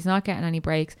hard. He's not getting any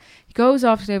breaks. He goes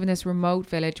off to live in this remote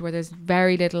village where there's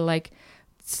very little like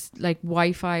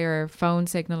Wi-Fi or phone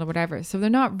signal or whatever. So they're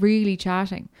not really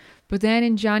chatting. But then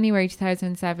in January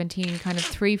 2017, kind of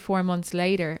 3-4 months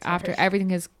later, after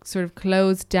everything has sort of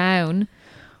closed down,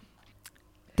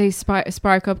 they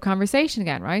spark up conversation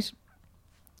again, right?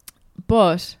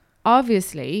 But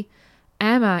obviously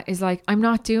Emma is like, I'm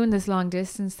not doing this long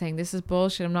distance thing. This is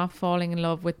bullshit. I'm not falling in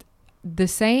love with the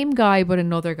same guy but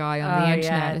another guy on the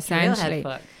internet, essentially.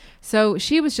 So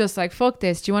she was just like, fuck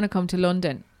this. Do you want to come to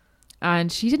London?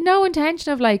 And she had no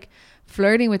intention of like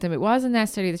flirting with him. It wasn't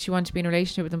necessarily that she wanted to be in a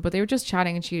relationship with him, but they were just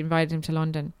chatting, and she invited him to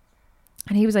London.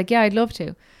 And he was like, yeah, I'd love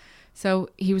to. So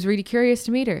he was really curious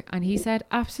to meet her, and he said,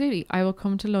 absolutely, I will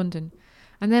come to London.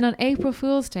 And then on April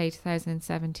Fool's Day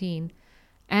 2017,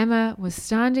 Emma was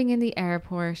standing in the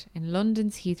airport in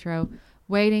London's Heathrow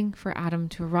waiting for Adam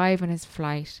to arrive on his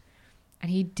flight.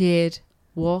 And he did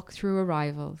walk through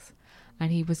arrivals,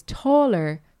 and he was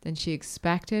taller than she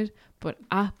expected, but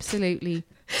absolutely,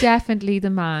 definitely the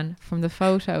man from the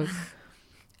photos.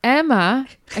 Emma,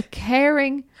 a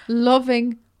caring,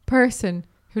 loving person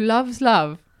who loves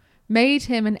love, made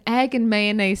him an egg and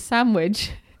mayonnaise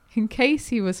sandwich in case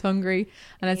he was hungry.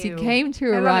 And as he came to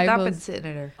arrivals,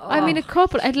 I mean,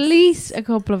 at least a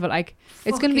couple of it. Like,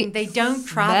 it's going to be. They don't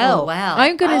travel well.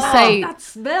 I'm going to say that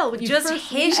smell when you just first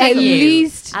hit at you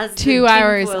least as the 2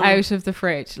 hours tinfoil- out of the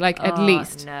fridge. Like, at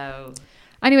least. No.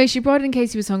 Anyway, she brought it in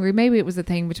case he was hungry. Maybe it was a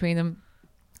thing between them.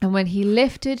 And when he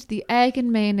lifted the egg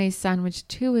and mayonnaise sandwich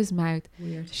to his mouth,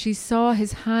 she saw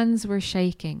his hands were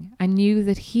shaking and knew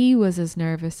that he was as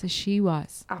nervous as she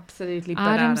was. Absolutely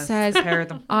Adam bananas. says, Pair of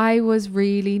them. I was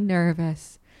really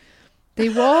nervous. They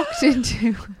walked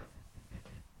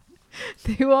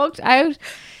out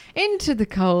into the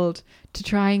cold to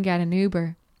try and get an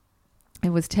Uber. It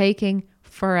was taking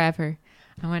forever.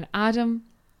 And when Adam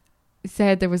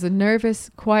said there was a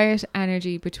nervous, quiet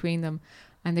energy between them,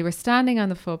 and they were standing on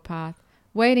the footpath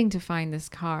waiting to find this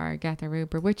car or get their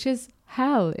Uber, which is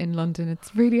hell in London.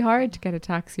 It's really hard to get a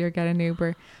taxi or get an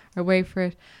Uber or wait for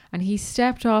it. And he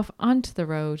stepped off onto the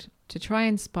road to try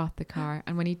and spot the car.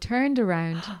 And when he turned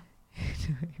around,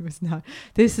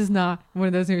 this is not one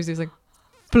of those Ubers who was like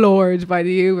floored by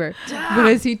the Uber. But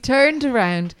as he turned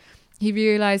around, he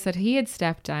realised that he had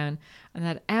stepped down and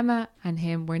that Emma and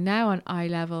him were now on eye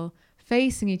level,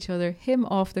 facing each other, him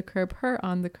off the curb, her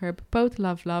on the curb, both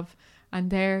love. And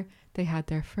there they had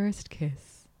their first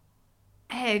kiss.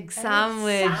 Egg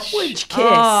sandwich. Sandwich kiss.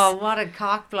 Oh, what a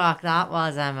cock block that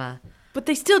was, Emma. But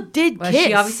they still did Well, kiss.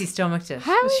 she obviously stomached it.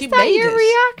 How is she that made your it.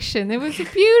 reaction? It was a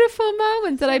beautiful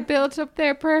moment that I built up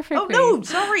there perfectly. Oh, no,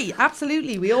 sorry.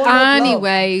 Absolutely. We all love love.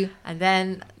 Anyway, And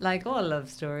then, like all love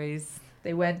stories,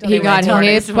 They went he got on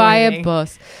hit this by a morning.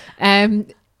 bus.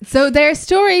 So their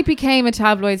story became a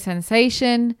tabloid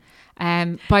sensation.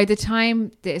 By the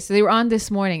time so they were on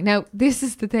This Morning. Now, this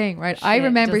is the thing, right? I Shit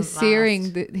remember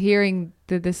doesn't hearing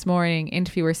the This Morning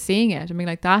interview or seeing it. I mean,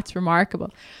 like, that's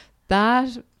remarkable.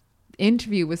 That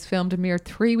interview was filmed a mere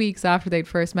 3 weeks after they'd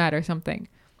first met or something.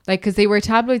 Like, because they were a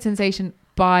tabloid sensation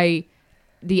by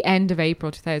the end of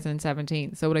April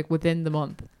 2017. So, like, within the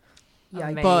month. Yeah,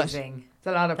 amazing. It's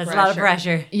a lot of That's pressure. a lot of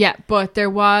pressure. Yeah, but there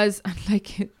was,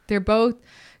 like, they're both,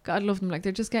 God love them, like,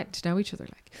 they're just getting to know each other,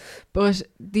 like. But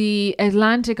the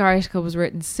Atlantic article was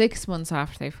written 6 months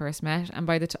after they first met, and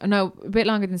by the time, no, a bit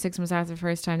longer than 6 months after the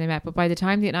first time they met, but by the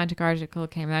time the Atlantic article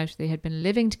came out, they had been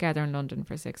living together in London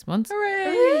for 6 months.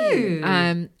 Hooray!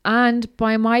 And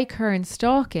by my current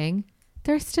stalking,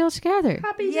 they're still together.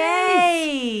 Happy days.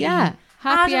 Yay! Yeah.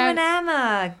 Happy Adam out. and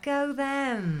Emma, go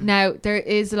them. Now, there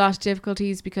is a lot of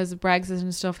difficulties because of Brexit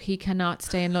and stuff. He cannot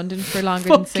stay in London for longer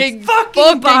than 6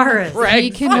 Fucking Boris.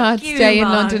 He cannot Fuck you, stay in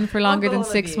man. London for longer Fuck than all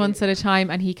of 6 you. months at a time,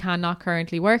 and he cannot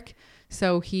currently work.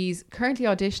 So he's currently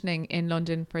auditioning in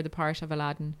London for the part of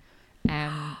Aladdin. In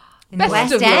the Best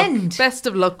West of luck. End. Best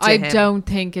of luck to I him. don't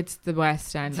think it's the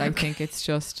West End. I think it's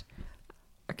just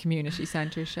a community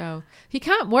centre show. He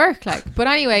can't work, like. But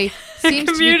anyway, seems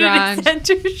to be grand.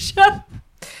 Centre show.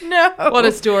 No. What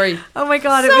a story. Oh my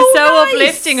God, it So was so nice.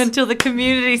 uplifting until the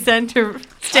community centre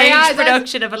stage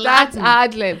production of That's Aladdin.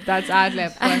 ad-lib. That's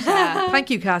ad-lib. But, Thank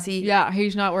you, Cassie. yeah,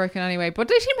 he's not working anyway. But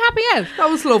they seem happy out. That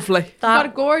was lovely. He's got a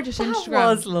gorgeous That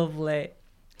Instagram. was lovely.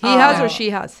 He has no. or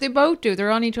she has. They both do. They're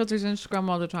on each other's Instagram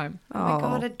all the time. Oh my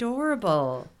God,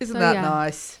 adorable. Isn't So, that yeah.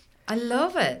 nice? I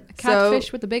love it.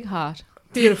 Catfish with a big heart.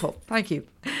 Beautiful. Thank you.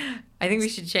 I think we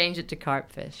should change it to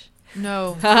carpfish.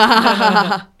 No.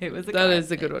 It was a That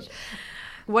is a good one.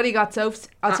 What do you got, Sophs?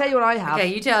 I'll tell you what I have. Okay,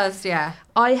 you tell us, yeah.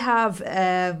 I have,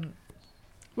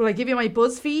 will I give you my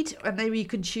BuzzFeed and maybe you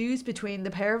can choose between the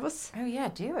pair of us? Oh yeah,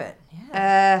 do it.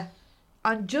 Yeah.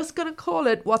 I'm just going to call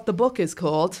it what the book is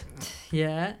called.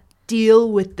 Yeah.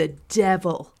 Deal with the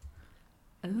Devil.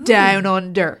 Ooh. Down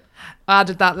Under.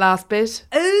 Added that last bit.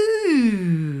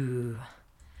 Ooh.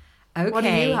 Okay. What do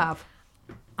you have?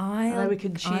 I'll we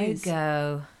can choose.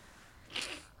 go.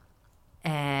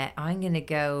 I'm going to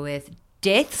go with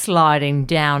Death Sliding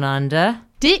Down Under.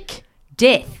 Dick.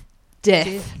 Death.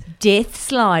 Death. Death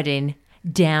Sliding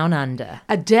Down Under.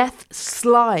 A death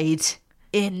slide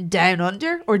in Down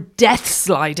Under or death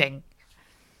sliding?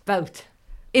 Both.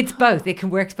 It's both. It can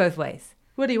work both ways.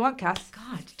 What do you want, Cass?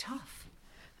 God, tough.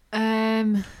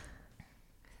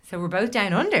 So we're both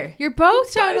down under. You're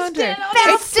both down under.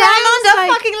 It's down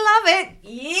under. Fucking love it.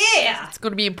 Yeah. It's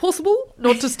going to be impossible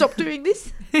not to stop doing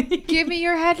this. Give me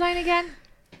your headline again.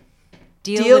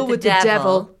 Deal with the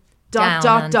devil. Down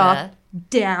Down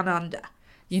under. under.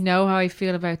 You know how I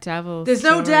feel about devils. There's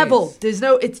no devil. There's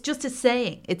no. It's just a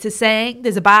saying. It's a saying.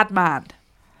 There's a bad man.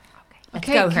 Let's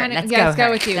go her. Let's Let's go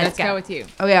her. with you. Let's go with you.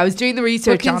 Okay, I was doing the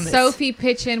research But can on this. Sophie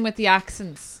pitch in with the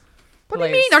accents? What do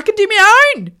you mean? I can do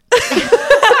my own.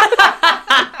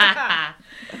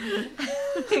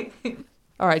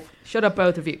 All right, shut up,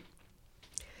 both of you.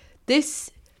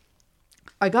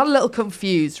 I got a little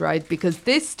confused, right? Because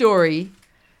this story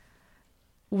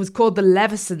was called the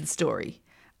Levison story.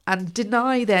 And didn't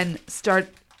I then start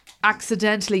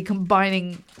accidentally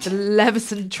combining the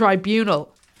Levison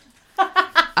Tribunal? And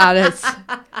I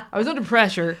was under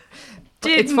pressure.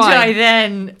 But it's Didn't fine. I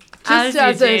then? Just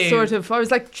as you a do. sort of, I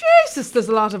was like, Jesus, there's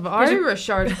a lot of Irish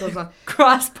articles on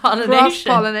cross-pollination.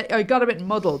 Cross-pollination. I got a bit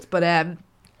muddled, but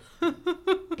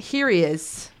here he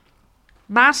is.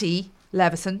 Matty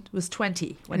Levison was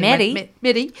 20 when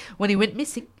he went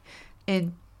missing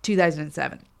in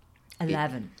 2007.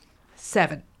 11.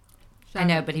 7. I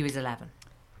know, but he was 11.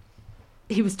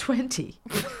 He was 20.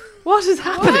 What is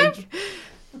happening?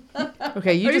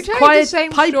 Okay, you Are you just telling quiet, the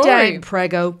same pipe story? down,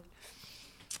 Prego.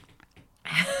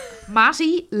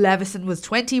 Matty Levison was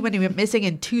 20 when he went missing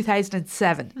in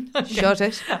 2007. Okay. Shut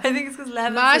it. I think it's because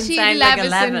Levison Matty sounds like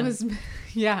Levison 11. was...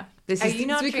 Yeah. This Are is you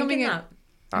not it's becoming drinking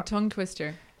that? a tongue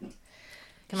twister.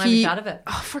 Can I have a shot of it?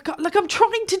 Oh, I forgot. Like, I'm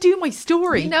trying to do my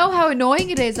story. You know how annoying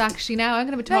it is actually now. I'm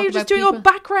going to be Now talking you're just about doing all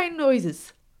people. background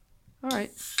noises. All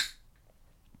right.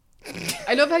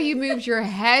 I love how you moved your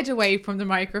head away from the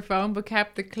microphone but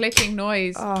kept the clicking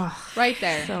noise right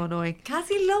there. So annoying.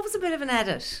 Cassie loves a bit of an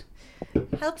edit.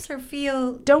 Helps her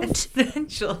feel Don't.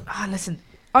 essential. Listen.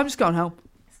 I'm just going home.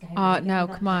 No,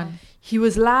 come on. He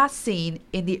was last seen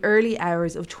in the early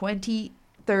hours of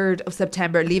 23rd of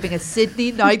September, leaving a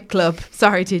Sydney nightclub.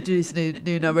 Sorry to do this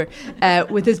new number.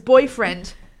 With his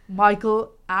boyfriend,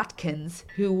 Michael Atkins,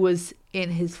 who was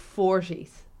in his 40s.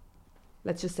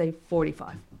 Let's just say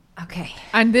 45. Okay.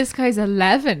 And this guy's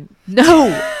 11. No.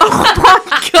 Oh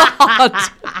my God.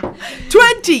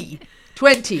 20.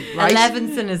 20, right?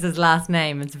 Levinson is his last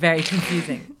name. It's very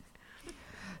confusing.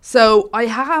 So I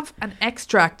have an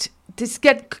extract. This is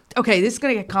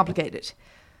going to get complicated.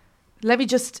 Let me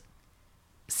just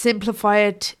simplify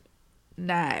it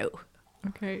now.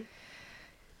 Okay.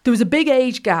 There was a big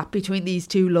age gap between these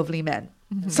two lovely men.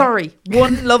 Sorry,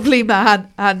 one lovely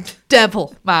man and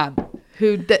devil man,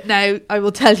 who now I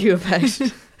will tell you about.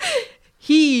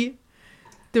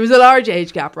 There was a large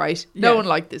age gap, right? No Yeah. one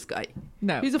liked this guy.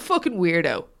 No. He's a fucking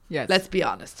weirdo. Yes. Let's be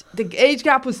honest. The age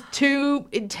gap was too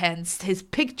intense. His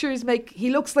pictures he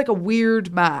looks like a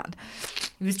weird man.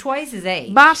 He was twice his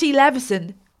age. Matty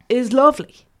Levison is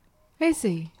lovely. Is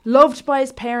he? Loved by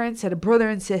his parents, had a brother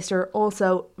and sister,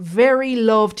 also very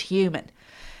loved human.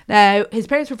 Now, his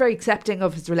parents were very accepting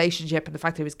of his relationship and the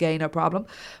fact that he was gay, no problem.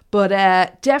 But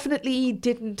definitely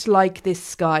didn't like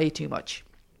this guy too much.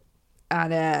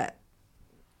 And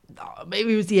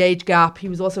maybe it was the age gap. He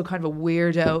was also kind of a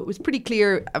weirdo. It was pretty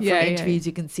clear from interviews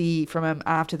you can see from him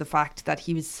after the fact that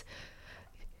he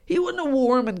wasn't a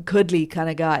warm and cuddly kind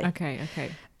of guy.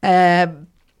 Okay.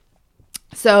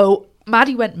 So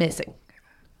Maddie went missing.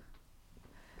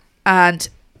 And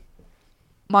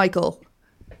Michael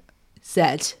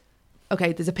said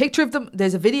Okay, there's a picture of them.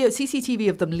 There's a video, CCTV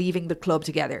of them leaving the club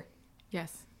together.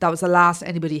 Yes. That was the last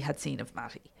anybody had seen of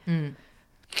Matty.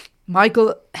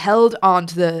 Michael held on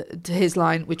to his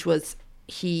line, which was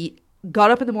he got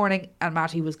up in the morning and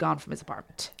Matty was gone from his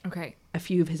apartment. Okay. A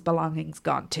few of his belongings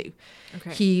gone too.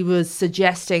 Okay. He was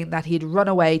suggesting that he'd run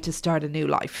away to start a new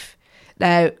life.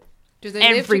 Now, do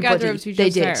they live together? Or was he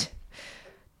just there?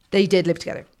 They did live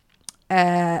together.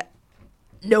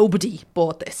 Nobody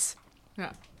bought this.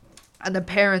 Yeah. And the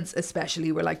parents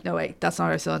especially were like, no way, that's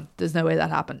not our son. There's no way that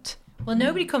happened. Well,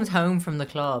 nobody comes home from the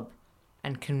club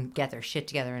and can get their shit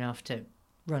together enough to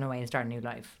run away and start a new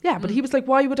life. Yeah, but he was like,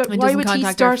 why would he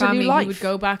start a new life? He would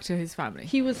go back to his family.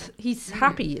 He's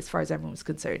happy as far as everyone was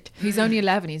concerned. He's only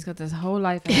 11. He's got this whole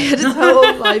life ahead. His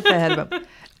whole life ahead of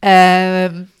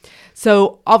him.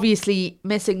 So obviously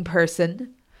missing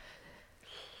person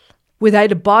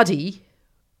without a body,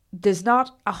 there's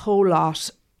not a whole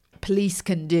lot police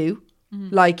can do.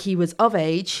 Like, he was of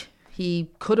age, he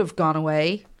could have gone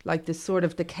away. Like,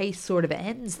 the case sort of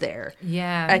ends there.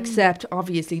 Yeah. Except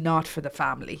obviously not for the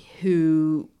family,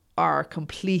 who are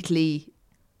completely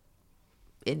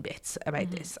in bits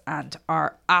about this and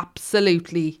are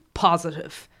absolutely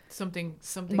positive something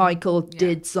Michael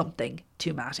did something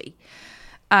to Matty.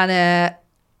 And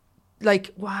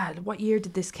wow, what year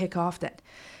did this kick off then?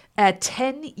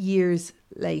 10 years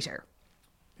later.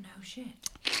 No shit.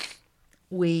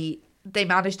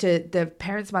 The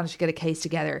parents managed to get a case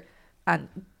together and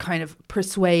kind of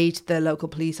persuade the local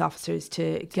police officers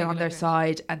to get on their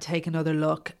side and take another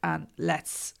look and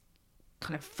let's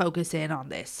kind of focus in on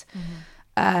this.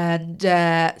 And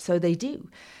so they do.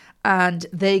 And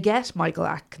they get Michael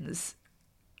Atkins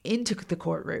into the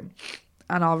courtroom,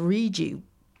 and I'll read you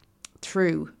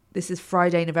through. This is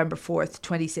Friday, November 4th,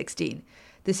 2016.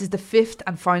 This is the 5th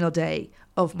and final day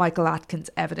of Michael Atkins'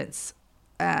 evidence.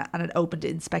 And it opened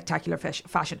in spectacular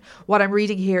fashion. What I'm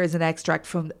reading here is an extract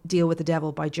from Deal with the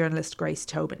Devil by journalist Grace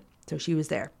Tobin. So she was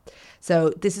there.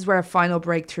 So this is where a final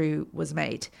breakthrough was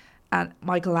made. And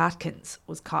Michael Atkins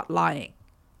was caught lying.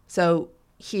 So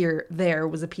there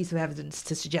was a piece of evidence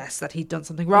to suggest that he'd done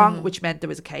something wrong, which meant there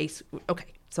was a case.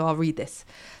 Okay, so I'll read this.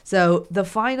 So the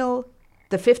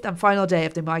 5th and final day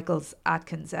of the Michael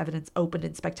Atkins evidence opened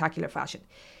in spectacular fashion.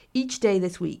 Each day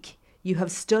this week, you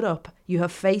have stood up, you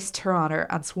have faced Her Honour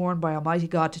and sworn by Almighty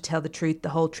God to tell the truth, the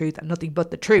whole truth, and nothing but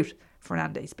the truth.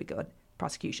 Fernandez begun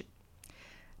prosecution.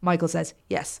 Michael says,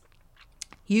 yes.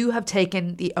 You have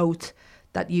taken the oath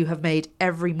that you have made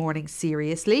every morning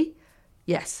seriously?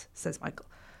 Yes, says Michael.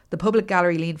 The public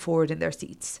gallery leaned forward in their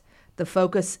seats. The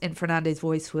focus in Fernandez's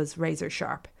voice was razor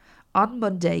sharp. On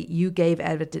Monday, you gave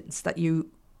evidence that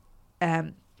you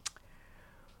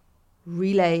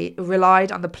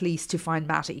relied on the police to find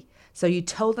Matty. So you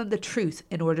told them the truth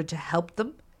in order to help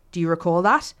them. Do you recall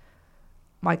that?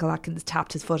 Michael Atkins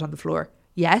tapped his foot on the floor.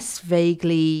 Yes,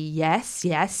 vaguely,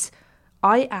 yes.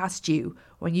 I asked you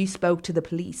when you spoke to the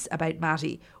police about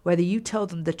Matty whether you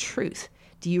told them the truth.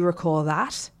 Do you recall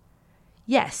that?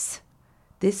 Yes.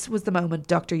 This was the moment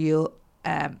Dr. Yule,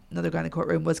 another guy in the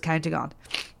courtroom, was counting on.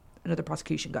 Another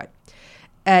prosecution guy.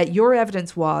 Your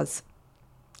evidence was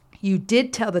you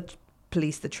did tell the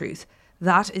police the truth.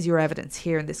 That is your evidence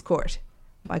here in this court.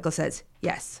 Michael says,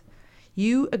 yes.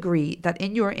 You agree that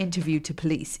in your interview to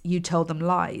police, you told them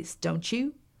lies, don't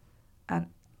you? And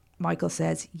Michael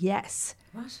says, yes.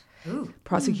 What? Ooh.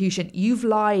 Prosecution, you've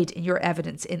lied in your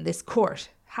evidence in this court,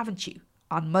 haven't you?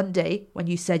 On Monday, when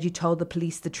you said you told the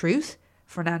police the truth,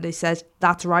 Fernandez said,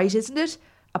 that's right, isn't it?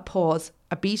 A pause,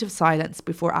 a beat of silence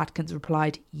before Atkins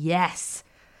replied, yes.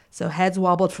 So heads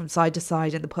wobbled from side to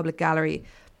side in the public gallery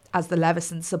as the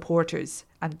Leveson supporters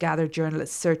and gathered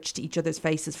journalists searched each other's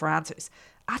faces for answers.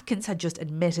 Atkins had just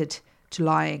admitted to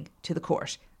lying to the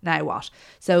court. Now what?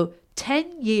 So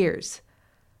 10 years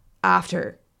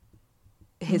after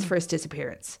his first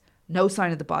disappearance, no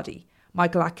sign of the body,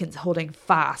 Michael Atkins holding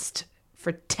fast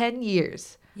for 10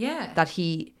 years that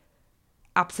he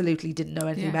absolutely didn't know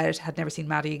anything about it, had never seen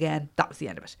Maddie again. That was the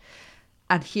end of it.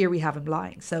 And here we have him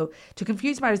lying. So to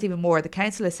confuse matters even more, the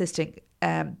counsel assisting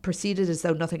proceeded as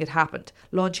though nothing had happened,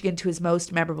 launching into his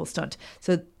most memorable stunt.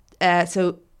 So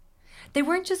they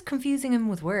weren't just confusing him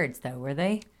with words, though, were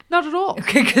they? Not at all.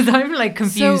 Okay, because I'm like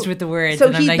confused with the words. So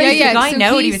and I'm like, I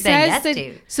know what he was saying yes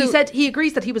to. So he said he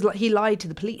agrees that he lied to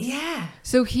the police. Yeah.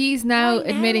 So he's now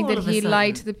admitting that he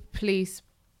lied to the police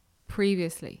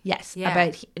previously. Yes,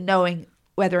 about knowing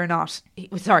whether or not.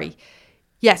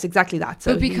 Yes, exactly that.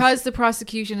 So but because the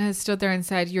prosecution has stood there and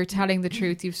said, you're telling the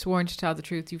truth, you've sworn to tell the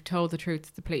truth, you've told the truth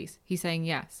to the police. He's saying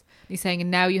yes. He's saying,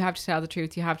 and now you have to tell the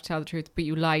truth, but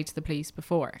you lied to the police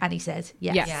before. And he says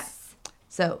yes. Yes.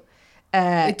 So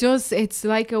It does. It's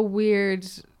like a weird...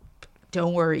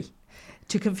 Don't worry.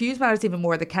 To confuse matters even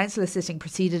more, the counsel assisting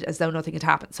proceeded as though nothing had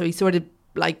happened. So he sort of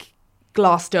like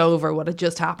glossed over what had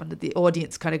just happened, the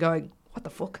audience kind of going, what the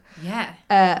fuck?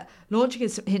 Yeah. Launching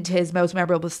into his most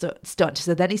memorable stunt.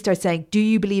 So then he starts saying, do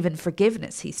you believe in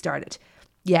forgiveness? He started.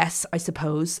 Yes, I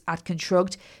suppose. Atkins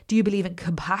shrugged. Do you believe in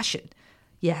compassion?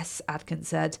 Yes, Atkins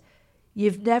said.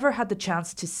 You've never had the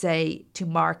chance to say to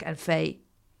Mark and Faye,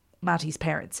 Matty's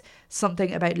parents,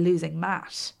 something about losing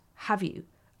Matt, have you?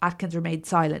 Atkins remained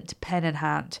silent, pen in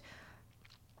hand.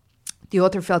 The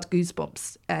author felt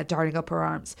goosebumps darting up her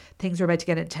arms. Things were about to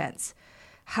get intense.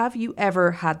 Have you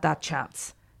ever had that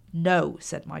chance? No,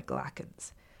 said Michael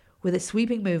Atkins. With a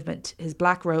sweeping movement, his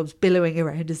black robes billowing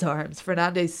around his arms,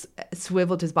 Fernandez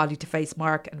swiveled his body to face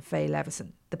Mark and Faye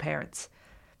Levison, the parents.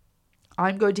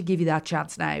 I'm going to give you that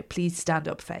chance now. Please stand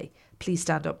up, Faye. Please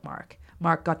stand up, Mark.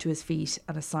 Mark got to his feet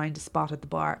and assigned a spot at the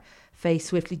bar. Faye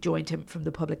swiftly joined him from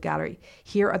the public gallery.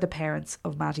 Here are the parents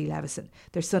of Matty Levison.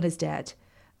 Their son is dead,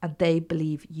 and they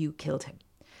believe you killed him.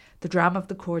 The drama of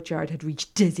the courtyard had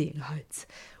reached dizzying heights.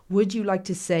 Would you like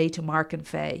to say to Mark and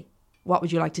Faye? What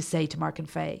would you like to say to Mark and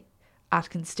Faye?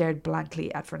 Atkins stared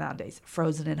blankly at Fernandez,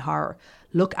 frozen in horror.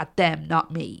 Look at them,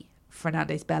 not me,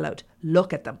 Fernandez bellowed.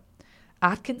 Look at them.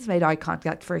 Atkins made eye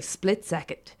contact for a split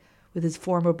second with his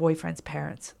former boyfriend's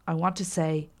parents. I want to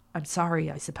say, I'm sorry,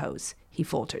 I suppose, he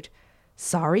faltered.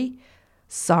 Sorry?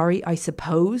 Sorry, I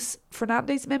suppose,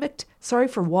 Fernandez mimicked. Sorry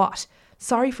for what?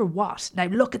 Sorry for what? Now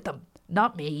look at them.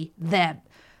 Not me, them.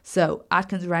 So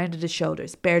Atkins rounded his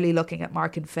shoulders, barely looking at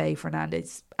Mark and Faye.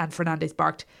 Fernandez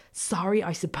barked, sorry,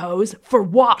 I suppose. For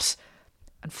what?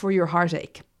 And for your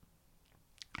heartache.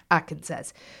 Atkins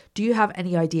says, do you have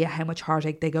any idea how much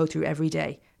heartache they go through every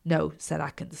day? No, said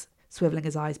Atkins, swiveling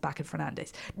his eyes back at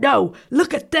Fernandez. No,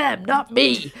 look at them, not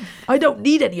me. I don't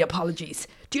need any apologies.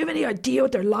 Do you have any idea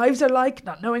what their lives are like,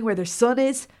 not knowing where their son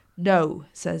is? No,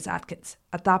 says Atkins.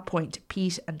 At that point,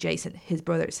 Pete and Jason, his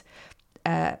brothers,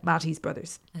 Matty's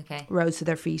brothers, rose to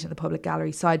their feet in the public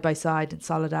gallery, side by side in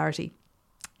solidarity.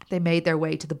 They made their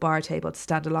way to the bar table to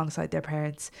stand alongside their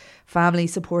parents. Family and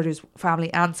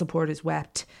supporters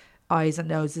wept, eyes and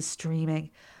noses streaming.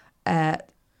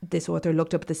 This author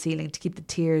looked up at the ceiling to keep the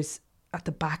tears at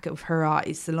the back of her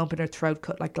eyes, the lump in her throat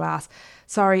cut like glass.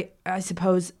 Sorry, I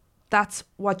suppose that's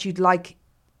what you'd like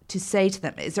to say to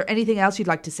them. Is there anything else you'd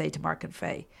like to say to Mark and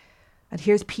Faye? And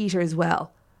here's Peter as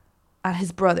well, and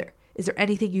his brother. Is there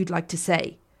anything you'd like to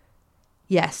say?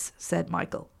 Yes, said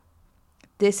Michael.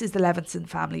 This is the Levison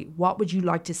family. What would you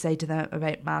like to say to them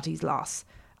about Matty's loss?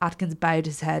 Atkins bowed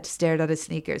his head, stared at his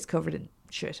sneakers covered in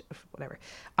shit, whatever.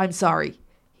 I'm sorry,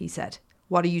 he said.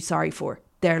 What are you sorry for?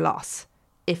 Their loss.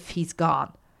 If he's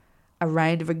gone. A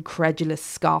round of incredulous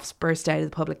scoffs burst out of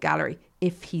the public gallery.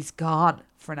 If he's gone,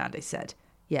 Fernandez said.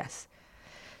 Yes.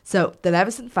 So, the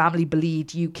Levison family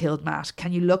believed you killed Matt.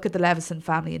 Can you look at the Levison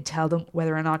family and tell them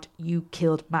whether or not you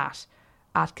killed Matt?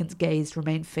 Atkins' gaze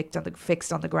remained fixed on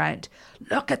the ground.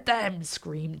 Look at them,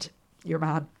 screamed your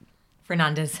man.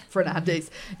 Fernandez.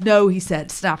 No, he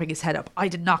said, snapping his head up. I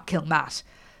did not kill Matt.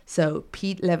 So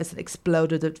Pete Levison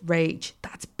exploded with rage.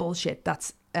 That's bullshit.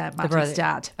 That's Matty's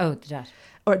dad. Oh, the dad.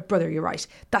 Or brother, you're right.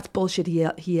 That's bullshit,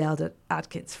 he yelled at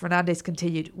Atkins. Fernandez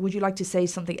continued, would you like to say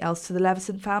something else to the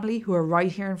Levison family who are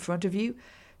right here in front of you,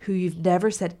 who you've never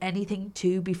said anything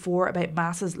to before about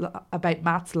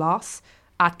Matt's loss?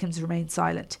 Atkins remained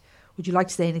silent. Would you like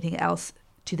to say anything else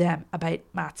to them about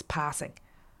Matt's passing?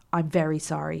 I'm very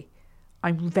sorry.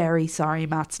 I'm very sorry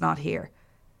Matt's not here.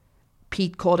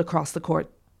 Pete called across the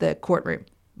courtroom,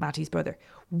 Matty's brother.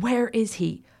 Where is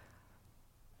he?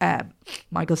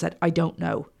 Michael said, I don't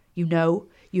know. You know,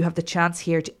 you have the chance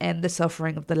here to end the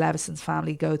suffering of the Levison's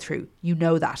family go through. You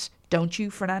know that, don't you?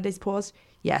 Fernandez paused.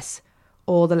 Yes.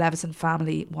 All the Levison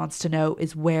family wants to know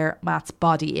is where Matt's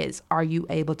body is. Are you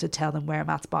able to tell them where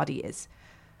Matt's body is?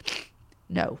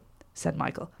 No, said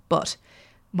Michael. But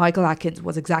Michael Atkins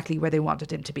was exactly where they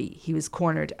wanted him to be. He was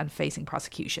cornered and facing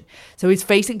prosecution. So he's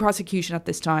facing prosecution at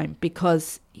this time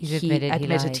because he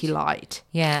admitted he lied.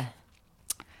 Yeah.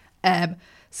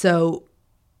 So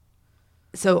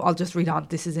I'll just read on.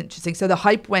 This is interesting. So the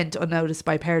hype went unnoticed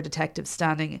by a pair of detectives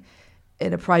standing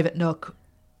in a private nook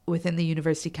within the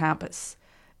university campus.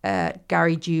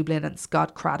 Gary Dublin and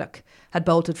Scott Craddock had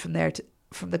bolted from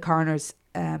the coroner's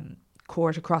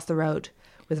court across the road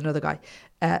with another guy,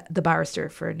 the barrister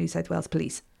for New South Wales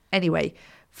Police. Anyway,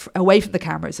 away from the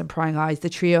cameras and prying eyes, the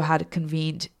trio had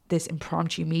convened this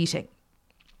impromptu meeting.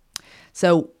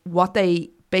 So what they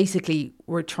basically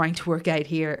were trying to work out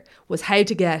here was how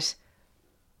to get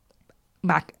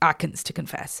Atkins to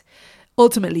confess.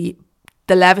 Ultimately,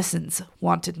 the Levisons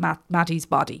wanted Mattie's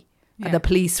body. And the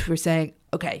police were saying,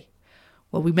 okay,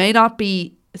 well, we may not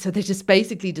be... So they just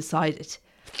basically decided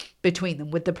between them,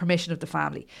 with the permission of the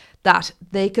family, that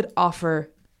they could offer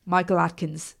Michael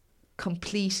Atkins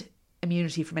complete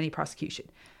immunity from any prosecution.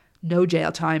 No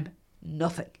jail time,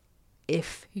 nothing,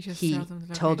 if he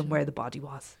told them where the body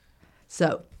was.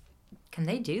 So... Can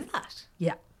they do that?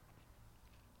 Yeah.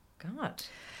 God.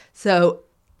 So...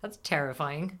 That's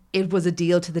terrifying. It was a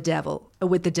deal to the devil,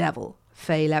 with the devil,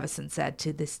 Faye Levison said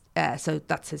to this... so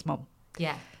that's his mum.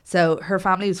 Yeah. So her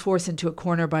family was forced into a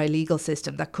corner by a legal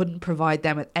system that couldn't provide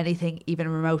them with anything even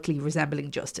remotely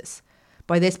resembling justice.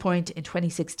 By this point, in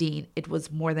 2016, it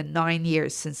was more than 9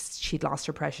 years since she'd lost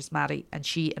her precious Maddie, and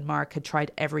she and Mark had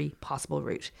tried every possible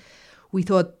route. We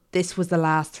thought this was the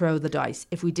last throw of the dice.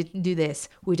 If we didn't do this,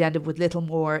 we'd end up with little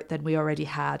more than we already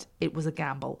had. It was a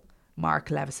gamble.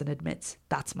 Mark Levison admits.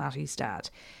 That's Mattie's dad.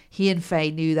 He and Faye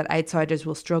knew that outsiders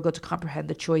will struggle to comprehend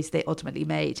the choice they ultimately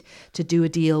made to do a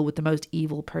deal with the most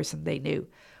evil person they knew.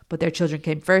 But their children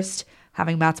came first.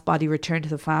 Having Matt's body returned to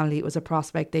the family was a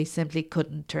prospect they simply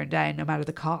couldn't turn down, no matter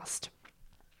the cost.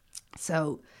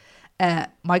 So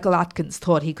Michael Atkins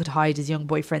thought he could hide his young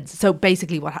boyfriends. So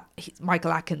basically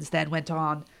Michael Atkins then went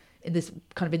on in this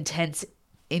kind of intense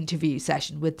interview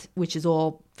session, which is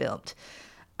all filmed.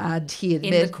 And he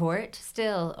admitted... In the court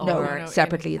still? Or? No,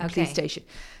 separately in the police station.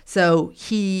 So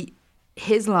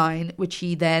his line, which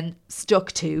he then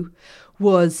stuck to,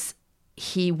 was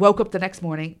he woke up the next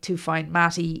morning to find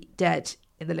Mattie dead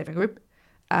in the living room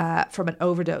from an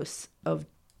overdose of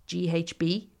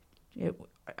GHB.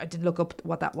 I didn't look up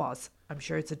what that was. I'm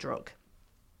sure it's a drug.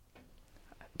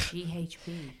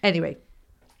 GHB. Anyway,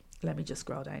 let me just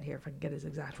scroll down here if I can get his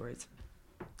exact words.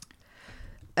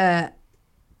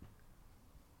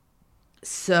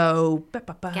 So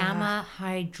gamma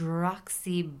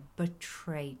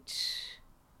hydroxybutyrate,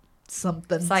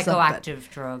 something psychoactive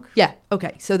drug. Yeah.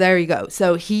 Okay. So there you go.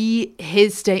 So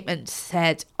his statement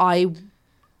said, "I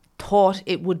thought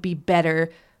it would be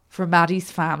better for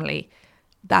Maddie's family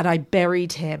that I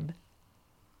buried him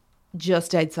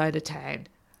just outside of town,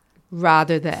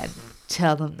 rather than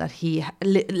tell them that he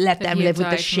let them live with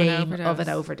the shame of an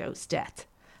overdose death."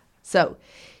 So.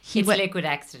 It's liquid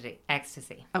ecstasy.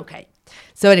 Okay.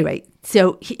 So anyway,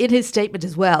 in his statement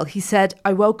as well, he said,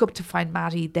 "I woke up to find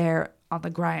Maddie there on the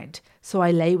ground, so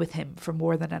I lay with him for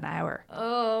more than an hour."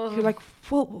 Oh. You're like,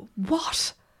 well,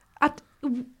 what?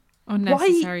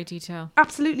 Unnecessary detail.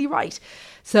 Absolutely right.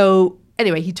 So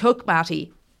anyway, he took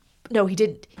Maddie. No, he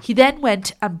didn't. He then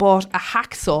went and bought a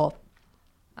hacksaw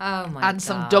and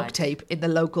some duct tape in the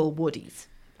local Woodies.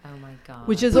 Oh my God.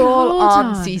 Which is all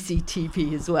on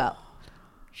CCTV as well.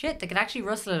 Shit, they could actually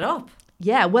rustle it up.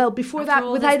 Yeah, well, before After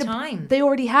that, without time. They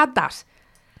already had that.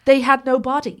 They had no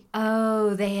body.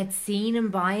 Oh, they had seen him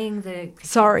buying the...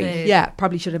 Sorry,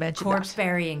 probably should have mentioned that. Corpse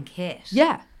burying kit.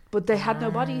 Yeah, but they had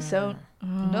no body, so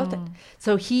nothing.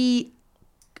 So it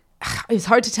was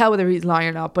hard to tell whether he's lying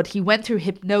or not, but he went through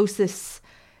hypnosis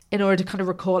in order to kind of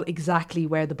recall exactly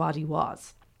where the body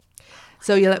was.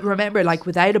 So you'll remember, like,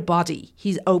 without a body,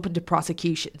 he's open to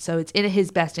prosecution. So it's in his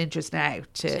best interest now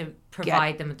to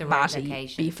provide them with the right Mattie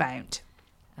location. Be found.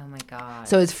 Oh my God.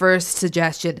 So his first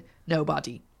suggestion, no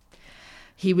body.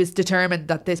 He was determined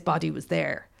that this body was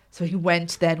there. So he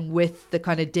went then with the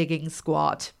kind of digging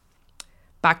squad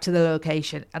back to the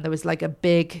location, and there was like a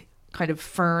big kind of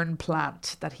fern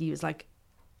plant that he was like,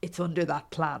 it's under that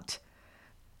plant.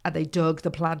 And they dug the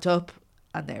plant up.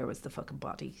 And there was the fucking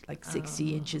body, like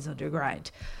 60 inches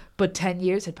underground. But 10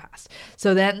 years had passed.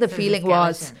 So then the feeling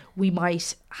was, we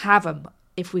might have him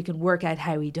if we can work out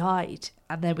how he died.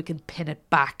 And then we can pin it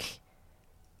back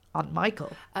on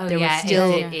Michael. Oh,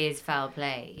 it is foul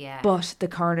play, yeah. But the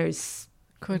coroners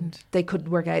couldn't. They couldn't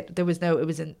work out. They couldn't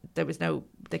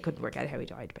work out how he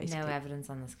died, basically. No evidence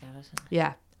on the skeleton.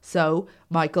 Yeah. So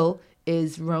Michael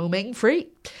is roaming free.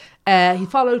 He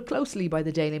followed closely by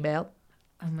the Daily Mail.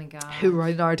 Oh my God. Who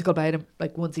write an article about him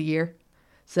like once a year.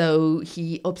 So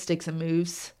he up sticks and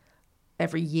moves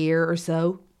every year or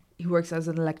so. He works as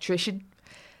an electrician.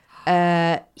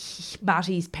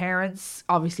 Mattie's parents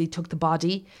obviously took the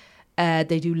body.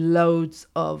 They do loads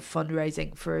of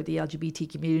fundraising for the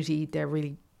LGBT community. They're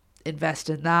really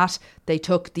invested in that. They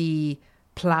took the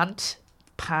palm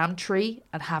tree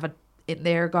and have it in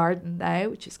their garden now,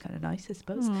 which is kind of nice, I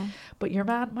suppose. But your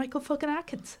man, Michael fucking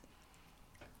Atkins.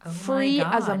 Free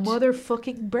as a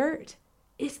motherfucking bird.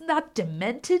 Isn't that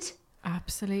demented?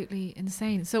 Absolutely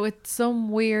insane. So it's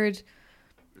some weird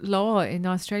law in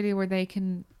Australia where they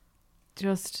can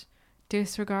just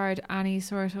disregard any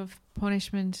sort of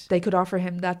punishment. They could offer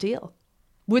him that deal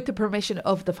with the permission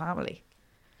of the family.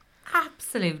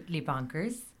 absolutely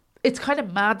bonkers. It's kind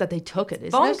of mad that they took it,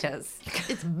 isn't Bonkers. it?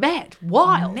 It's mad.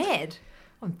 Wild. Mad.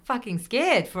 I'm fucking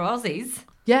scared for Aussies.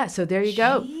 Yeah, so there you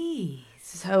go. Jeez.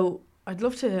 So I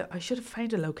should have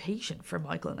found a location for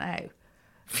Michael now.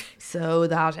 So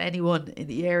that anyone in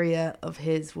the area of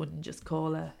his wouldn't just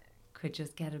call Could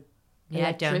just get a...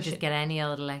 Yeah, don't just get any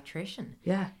old electrician.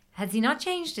 Yeah. Has he not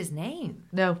changed his name?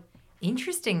 No.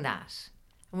 Interesting that.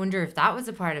 I wonder if that was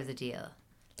a part of the deal.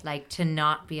 Like, to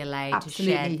not be allowed to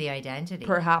shed the identity.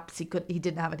 Perhaps he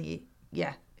didn't have any,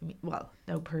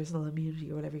 no personal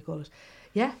immunity or whatever you call it.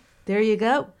 Yeah, there you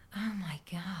go. Oh my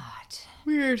God.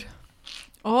 Weird.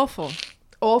 Awful.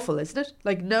 Awful, isn't it?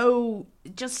 Like, no,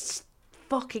 just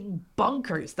fucking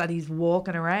bonkers that he's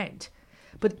walking around.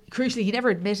 But crucially, he never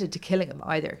admitted to killing him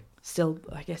either. Still,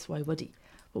 I guess, why would he?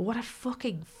 But what a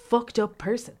fucking fucked up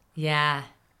person. Yeah.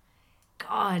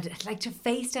 God, like to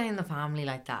face down the family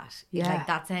like that. Yeah. Like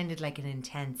that sounded like an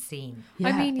intense scene. Yeah.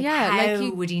 I mean,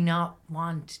 How would he not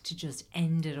want to just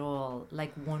end it all,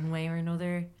 like one way or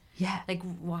another? Yeah. Like,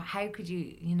 how could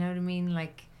you, you know what I mean?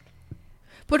 Like...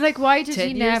 But like, why did 10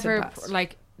 he years never, have passed.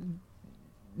 like,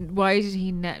 why did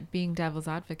he, being devil's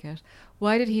advocate,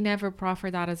 why did he never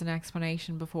proffer that as an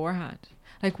explanation beforehand?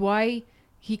 Like, why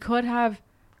he could have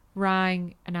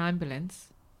rang an ambulance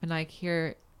and like,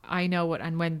 here, I know what,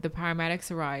 and when the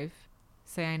paramedics arrive,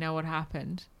 say, I know what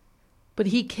happened. But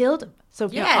he killed him. So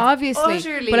Yeah, obviously.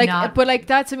 utterly But like, not- but like,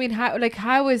 that's, I mean, how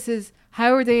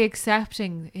are they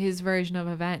accepting his version of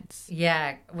events?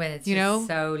 Yeah, when it's You just know?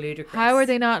 so ludicrous. How are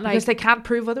they not like, because they can't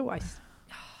prove otherwise.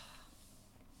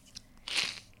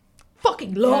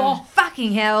 Fucking law.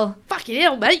 Fucking hell. Fucking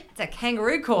hell, mate. It's a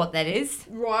kangaroo court, that is.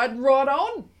 Right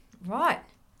on. Right.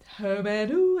 Home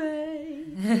and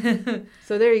away.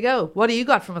 So there you go. What do you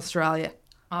got from Australia?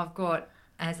 I've got,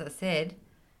 as I said,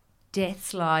 death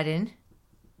sliding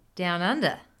down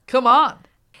under. Come on.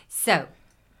 So,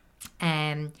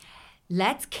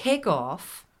 let's kick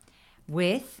off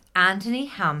with Anthony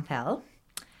Hampel,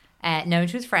 known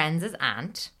to his friends as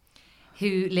Ant,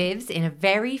 who lives in a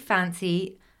very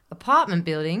fancy apartment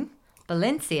building,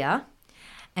 Valencia,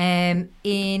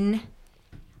 in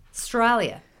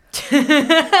Australia.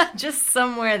 Just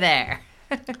somewhere there.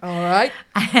 All right.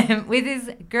 With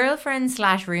his girlfriend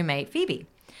 / roommate, Phoebe.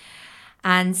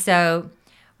 And so,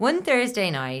 one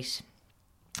Thursday night,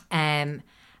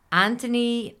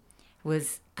 Anthony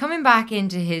was coming back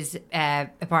into his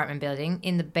apartment building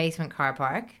in the basement car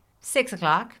park, 6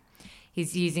 o'clock.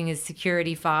 He's using his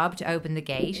security fob to open the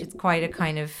gate. It's quite a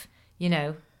kind of,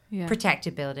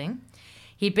 protected building.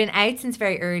 He'd been out since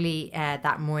very early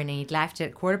that morning. He'd left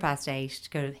at 8:15 to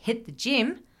go hit the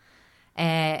gym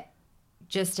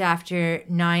just after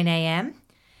 9 a.m.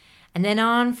 And then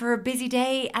on for a busy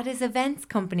day at his events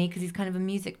company because he's kind of a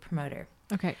music promoter.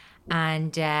 okay.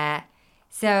 And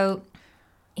so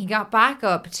he got back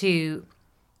up to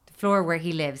the floor where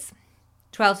he lives,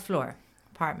 12th floor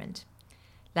apartment.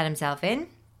 Let himself in.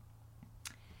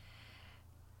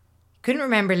 Couldn't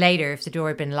remember later if the door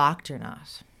had been locked or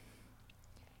not.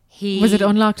 Was it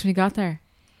unlocked when he got there?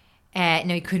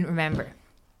 No, he couldn't remember.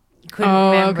 He couldn't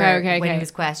remember okay. when he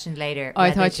was questioned later. Oh, I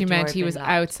whether thought the you door meant had he been was locked.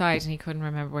 outside and he couldn't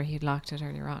remember where he'd locked it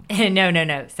earlier on.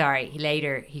 No. Sorry.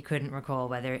 Later, he couldn't recall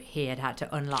whether he had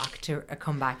to unlock to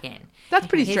come back in. That's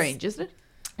pretty His strange, isn't it?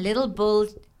 Little bull.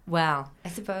 Well, I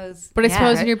suppose. But I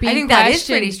suppose when you're being I think questioned, that is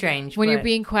pretty strange. When you're but-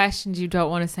 being questioned, you don't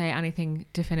want to say anything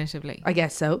definitively. I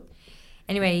guess so.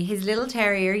 Anyway, his little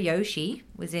terrier Yoshi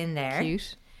was in there.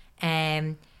 Cute.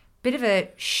 Bit of a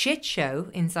shit show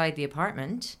inside the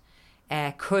apartment.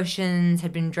 Cushions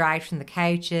had been dragged from the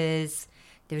couches.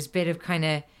 There was a bit of kind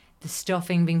of the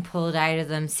stuffing being pulled out of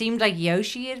them. Seemed like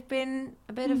Yoshi had been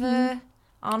a bit of a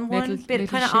on one, Little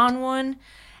kind of shit. on one,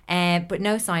 but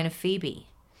no sign of Phoebe.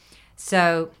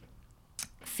 So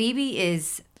Phoebe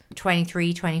is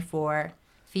 23, 24.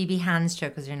 Phoebe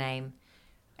Hanschuk is her name.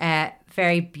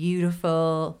 Very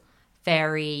beautiful,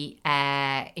 very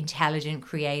intelligent,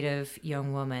 creative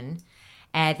young woman.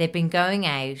 They've been going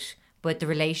out, but the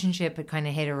relationship had kind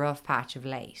of hit a rough patch of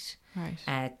late.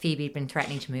 Right. Phoebe had been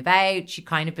threatening to move out. She'd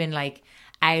kind of been like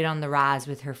out on the raz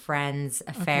with her friends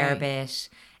a fair bit,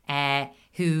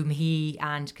 whom he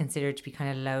and considered to be kind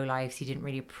of low lives. He didn't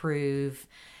really approve.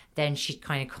 Then she'd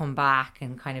kind of come back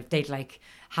and kind of, they'd like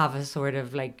have a sort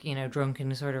of like,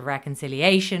 drunken sort of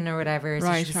reconciliation or whatever.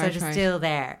 So she was sort of still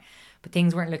there, but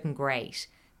things weren't looking great.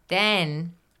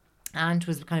 Then Ant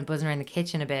was kind of buzzing around the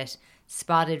kitchen a bit,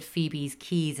 spotted Phoebe's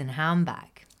keys and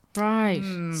handbag. Right.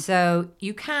 So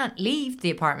you can't leave the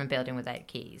apartment building without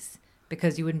keys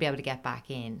because you wouldn't be able to get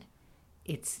back in.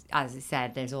 It's, as I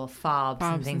said, there's all fobs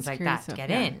and things like that to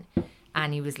get in.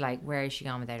 And he was like, where is she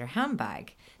gone without her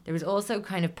handbag? There was also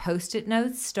kind of post-it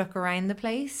notes stuck around the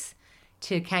place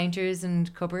to counters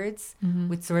and cupboards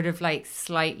with sort of like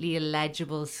slightly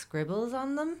illegible scribbles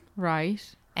on them. Right.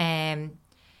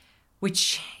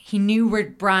 Which he knew were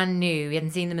brand new. He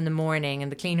hadn't seen them in the morning,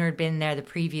 and the cleaner had been there the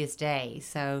previous day,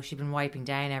 so she'd been wiping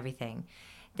down everything.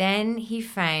 Then he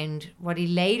found what he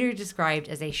later described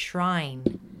as a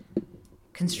shrine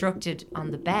constructed on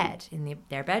the bed in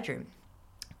their bedroom.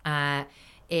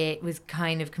 It was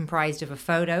kind of comprised of a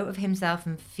photo of himself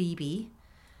and Phoebe,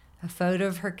 a photo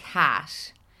of her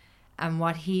cat, and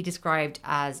what he described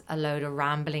as a load of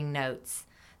rambling notes.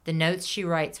 The notes she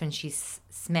writes when she's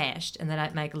smashed, and they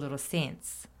don't make a lot of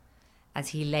sense, as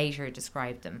he later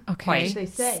described them. Okay. Quite They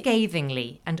say.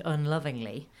 scathingly and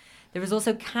unlovingly. There was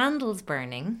also candles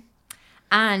burning,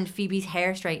 and Phoebe's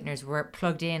hair straighteners were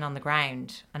plugged in on the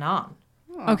ground and on.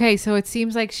 Okay, so it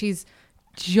seems like she's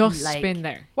just Like- been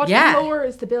there. What Yeah. floor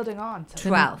is the building on?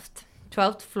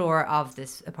 12th floor of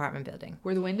this apartment building.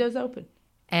 Were the windows open?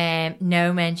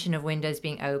 No mention of windows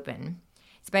being open.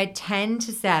 It's about 10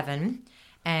 to 7.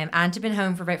 Aunt had been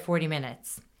home for about 40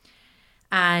 minutes.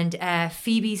 And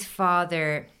Phoebe's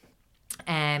father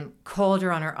called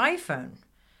her on her iPhone,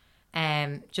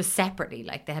 just separately,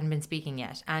 like they hadn't been speaking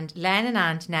yet. And Len and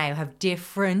Aunt now have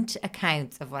different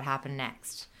accounts of what happened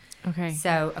next. Okay.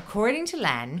 So according to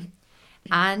Len,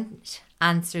 Aunt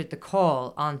answered the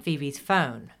call on Phoebe's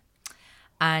phone.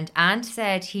 And Aunt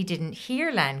said he didn't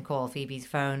hear Len call Phoebe's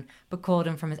phone, but called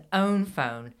him from his own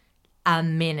phone a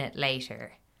minute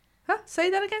later. Huh? Say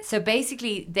that again. So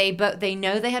basically, they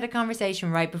know they had a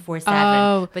conversation right before 7,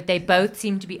 Oh. but they both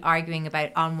seem to be arguing about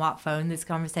on what phone this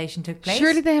conversation took place.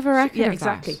 Surely they have a record Yeah, of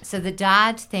exactly. that. So the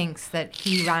dad thinks that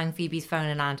he rang Phoebe's phone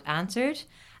and Aunt answered.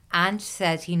 Aunt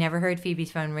says he never heard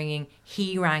Phoebe's phone ringing.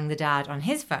 He rang the dad on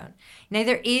his phone. Now,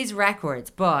 there is records,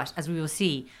 but as we will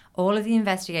see, all of the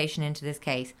investigation into this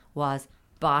case was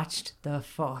botched the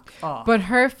fuck up. But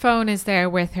her phone is there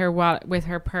with her wallet, with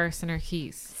her purse and her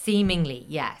keys. Seemingly,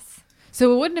 yes.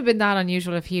 So it wouldn't have been that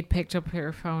unusual if he'd picked up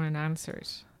her phone and answered.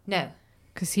 No.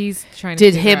 Because he's trying to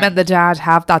Did figure him out- and the dad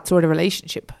have that sort of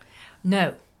relationship?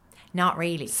 No. Not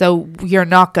really. So you're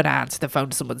not going to answer the phone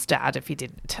to someone's dad if you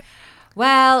didn't.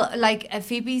 Well, like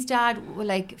Phoebe's dad,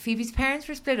 like Phoebe's parents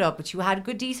were split up, but she had a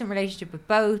good, decent relationship with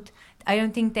both. I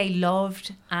don't think they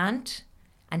loved Aunt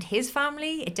and his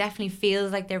family. It definitely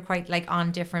feels like they're quite like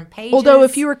on different pages. Although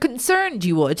if you were concerned,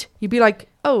 you'd be like,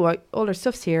 oh, all her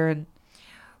stuff's here. And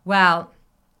Well,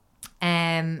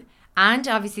 Aunt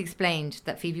obviously explained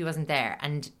that Phoebe wasn't there,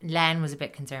 and Len was a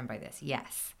bit concerned by this,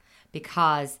 yes.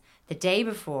 Because the day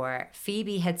before,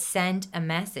 Phoebe had sent a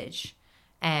message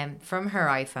from her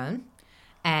iPhone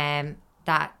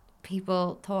that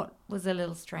people thought was a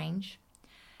little strange.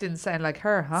 didn't sound like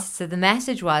her, huh? So the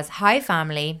message was, "Hi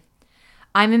family,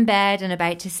 I'm in bed and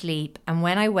about to sleep, and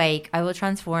when I wake, I will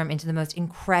transform into the most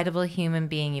incredible human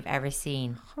being you've ever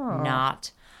seen.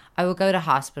 Not. I will go to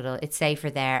hospital. It's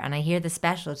safer there, and I hear the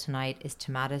special tonight is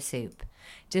tomato soup.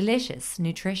 Delicious,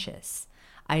 nutritious.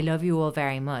 I love you all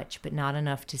very much, but not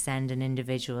enough to send an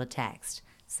individual text.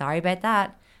 Sorry about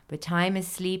that, but time is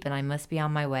sleep and I must be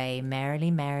on my way. Merrily,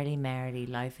 merrily, merrily,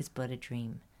 life is but a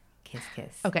dream. Kiss,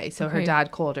 kiss." Okay, so her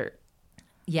dad called her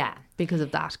Yeah. because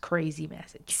of that crazy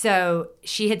message. So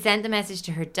she had sent the message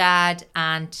to her dad,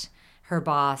 aunt, her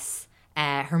boss,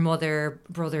 her mother,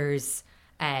 brothers,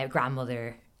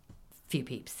 grandmother, few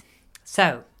peeps.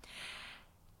 So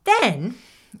then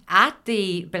at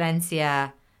the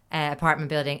Valencia apartment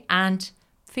building, aunt,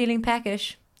 feeling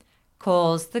peckish,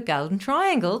 calls the Golden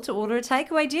Triangle to order a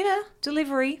takeaway dinner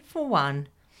delivery for 1.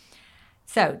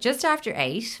 So just after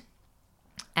 8,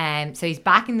 so he's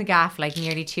back in the gaff like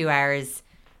nearly 2 hours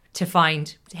to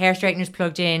find hair straighteners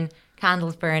plugged in,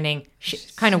 candles burning,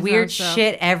 kind of She's weird also-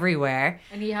 shit everywhere.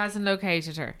 And he hasn't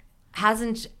located her.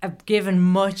 Hasn't given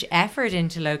much effort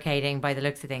into locating by the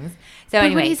looks of things. So But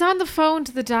anyway, when he's on the phone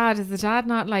to the dad, is the dad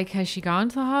not like, has she gone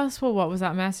to the hospital? What was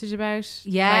that message about?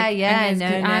 Yeah, Like, yeah, and is no,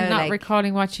 the aunt no, not like-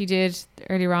 recalling what she did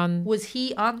earlier on. Was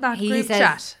he on that He group says-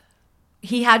 chat?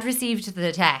 he had received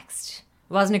the text.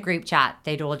 It wasn't a group chat.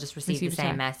 They'd all just received the Received a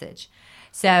same text. message.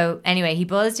 So anyway, he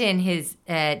buzzed in his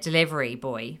delivery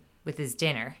boy with his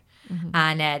dinner.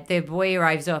 And the boy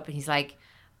arrives up and he's like,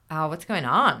 "Oh, what's going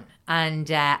on?"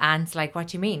 And Aunt's like, "What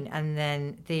do you mean?" And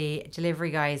then the delivery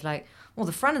guy is like, "Well,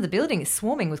 the front of the building is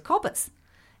swarming with coppers.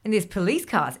 And there's police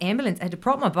cars, ambulance. I had to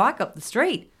prop my bike up the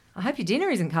street. I hope your dinner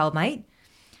isn't cold, mate."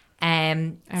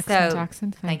 Excellent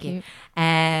accent, thank you.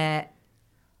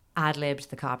 Ad-libbed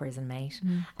the coppers and mate.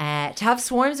 To have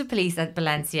swarms of police at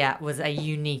Valencia was a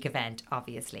unique event,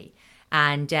 obviously.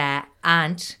 And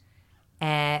Aunt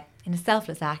in a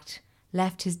selfless act,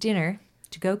 left his dinner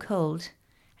to go cold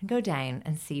and go down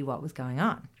and see what was going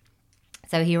on.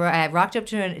 So he rocked up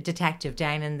to a detective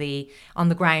down on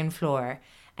the ground floor,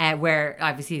 where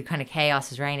obviously kind of chaos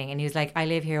was reigning, and he was like, "I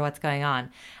live here, what's going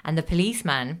on?" And the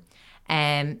policeman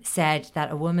said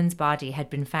that a woman's body had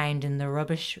been found in the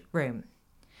rubbish room,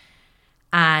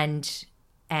 and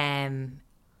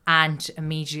Aunt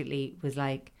immediately was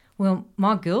like, "Well,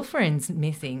 my girlfriend's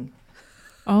missing."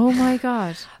 Oh my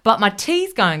God. But my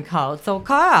tea's going cold, so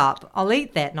I'll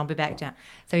eat that and I'll be back down.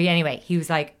 So anyway, he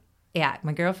was like, yeah,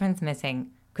 my girlfriend's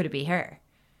missing. Could it be her?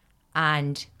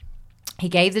 And he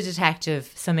gave the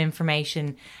detective some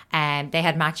information. They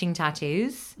had matching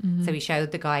tattoos. Mm-hmm. So he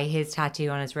showed the guy his tattoo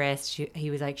on his wrist.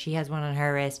 He was like, she has one on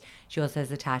her wrist. She also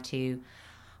has a tattoo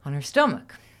on her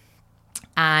stomach.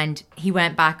 And he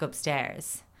went back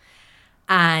upstairs.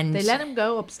 And they let him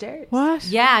go upstairs. What?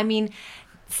 Yeah, I mean,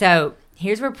 so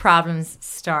here's where problems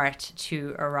start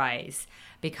to arise,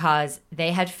 because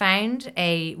they had found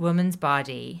a woman's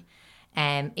body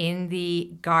in the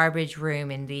garbage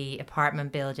room in the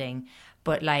apartment building,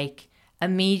 but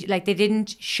they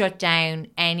didn't shut down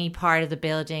any part of the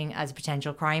building as a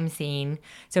potential crime scene.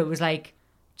 So it was like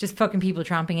just fucking people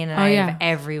tramping in and out of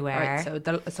everywhere.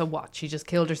 Right, so what? She just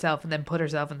killed herself and then put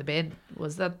herself in the bin?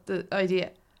 Was that the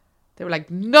idea? They were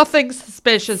like, nothing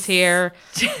suspicious here.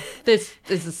 This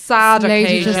is a sad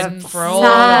occasion for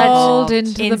all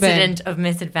incident of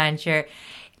misadventure.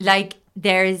 Like,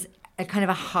 there's a kind of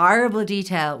a horrible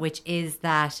detail, which is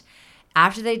that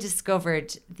after they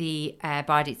discovered the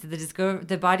body, so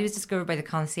the body was discovered by the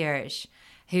concierge,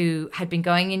 who had been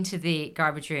going into the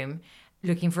garbage room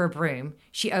looking for a broom.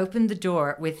 She opened the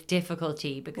door with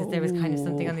difficulty because there was kind of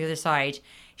something on the other side.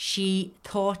 She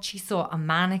thought she saw a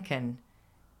mannequin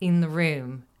in the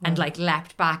room and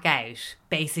leapt back out,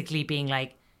 basically being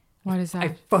like, what is that?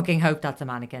 I fucking hope that's a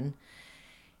mannequin.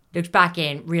 Looked back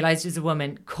in, realised it was a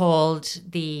woman, called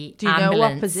the ambulance. Do you know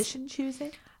what position she was in?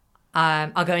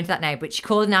 I'll go into that now, but she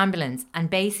called an ambulance,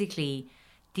 and basically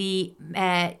the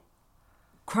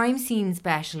crime scene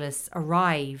specialists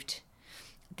arrived.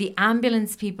 The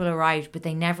ambulance people arrived, but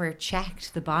they never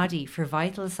checked the body for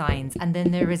vital signs. And then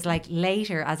there was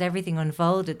later, as everything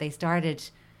unfolded, they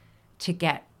started to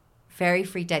get very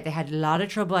freaked out. They had a lot of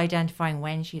trouble identifying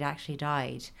when she'd actually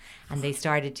died, and they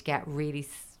started to get really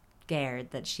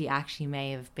scared that she actually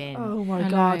may have been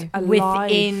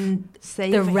within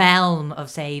the realm of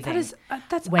saving.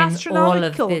 That's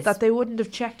astronomical that they wouldn't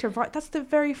have checked her. That's the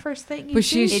very first thing you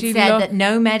do. It said that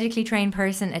no medically trained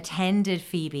person attended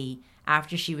Phoebe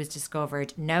after she was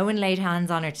discovered. No one laid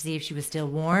hands on her to see if she was still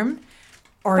warm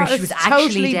or if she was actually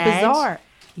totally dead. Bizarre.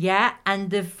 Yeah, and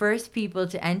the first people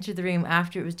to enter the room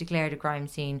after it was declared a crime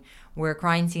scene were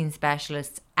crime scene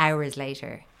specialists hours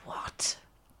later. What?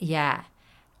 Yeah.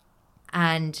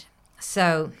 And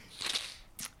so...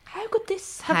 how could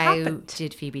this have happened? How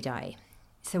did Phoebe die?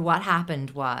 So what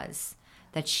happened was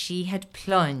that she had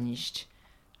plunged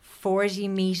 40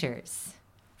 metres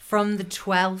from the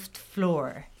 12th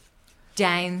floor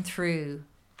down through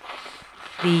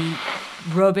the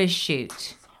rubbish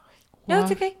chute. No,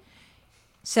 it's okay.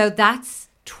 So that's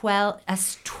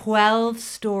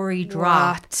 12-story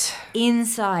drop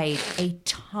inside a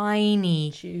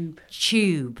tiny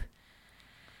tube.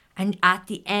 And at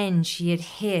the end, she had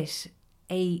hit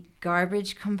a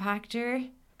garbage compactor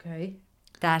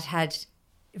that had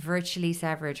virtually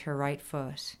severed her right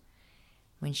foot.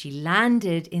 When she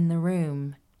landed in the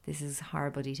room, this is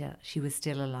horrible detail, she was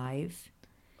still alive.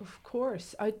 Of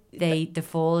course. The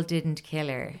fall didn't kill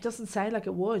her. It doesn't sound like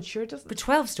it would. Sure doesn't. But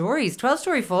 12-story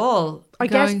fall. I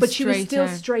guess, but she was still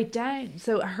straight down.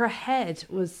 So her head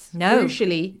was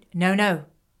crucially... No.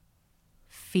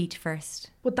 Feet first.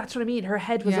 Well, that's what I mean. Her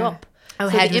head was up. Oh,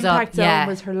 so head the was up, impact zone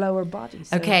was her lower body.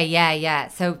 So. Okay, yeah.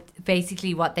 So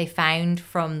basically what they found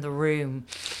from the room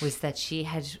was that she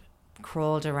had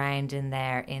crawled around in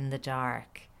there in the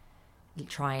dark,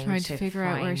 trying to figure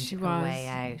out where she was. Way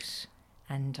out.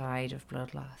 And died of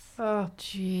blood loss. Oh,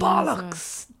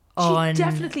 bollocks! She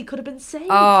definitely could have been saved.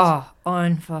 Oh,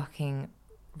 unfucking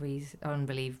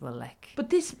unbelievable! But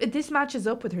this matches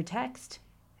up with her text.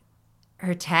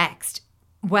 Her text.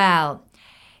 Well,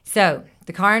 so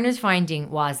the coroner's finding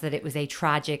was that it was a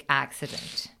tragic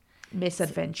accident,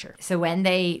 misadventure. So when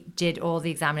they did all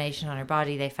the examination on her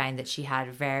body, they found that she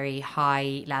had very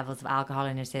high levels of alcohol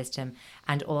in her system,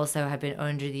 and also had been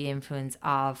under the influence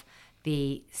of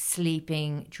the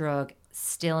sleeping drug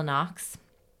Stilnox,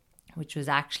 which was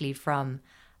actually from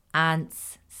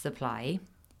Ant's supply,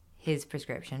 his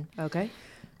prescription. Okay.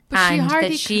 But she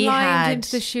hardly climbed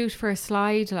into the chute for a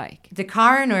slide, The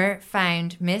coroner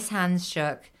found Miss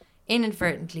Handschuk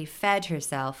inadvertently fed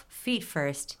herself feet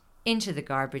first into the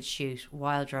garbage chute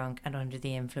while drunk and under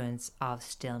the influence of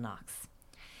Stilnox.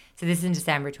 So this is in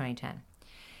December 2010.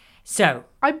 So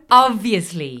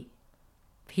obviously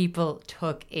people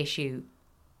took issue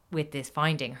with this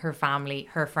finding. Her family,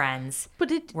 her friends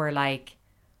were like,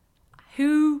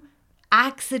 who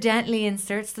accidentally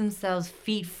inserts themselves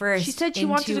feet first? She said she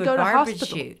into wanted to a go to garbage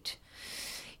hospital. chute.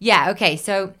 Yeah, okay.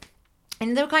 So,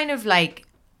 and they're kind of like,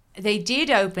 they did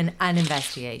open an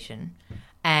investigation.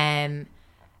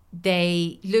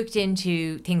 They looked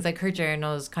into things like her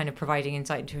journals, kind of providing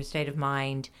insight into her state of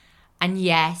mind. And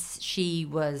yes, she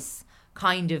was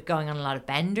kind of going on a lot of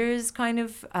benders, kind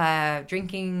of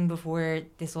drinking before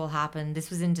this all happened. This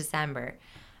was in December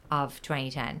of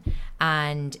 2010.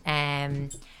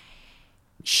 And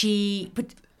she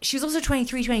was also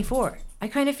 23, 24. I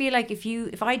kind of feel like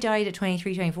if I died at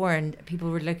 23, 24 and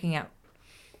people were looking at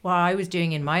what I was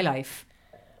doing in my life,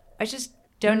 I just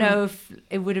don't know if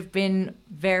it would have been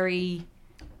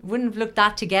wouldn't have looked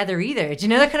that together either. Do you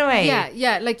know that kind of way?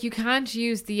 Yeah. Like, you can't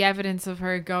use the evidence of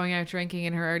her going out drinking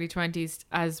in her early 20s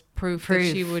as proof that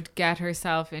she would get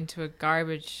herself into a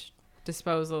garbage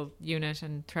disposal unit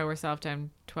and throw herself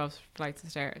down 12 flights of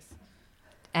stairs.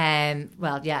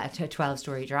 Well, yeah, a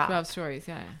 12-story drop. 12 stories,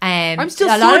 yeah. I'm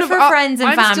still a lot of her friends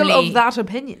and family. I'm still of that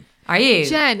opinion. Are you?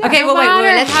 Jen, okay, no well, wait.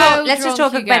 matter Let's just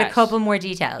talk how drunk about you a get. couple more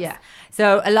details. Yeah.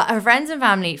 So her friends and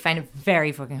family found it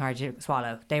very fucking hard to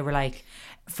swallow. They were like,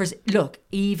 look,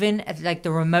 even at like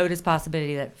the remotest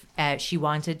possibility that she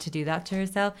wanted to do that to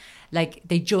herself, like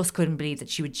they just couldn't believe that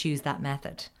she would choose that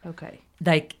method. Okay.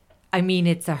 Like, I mean,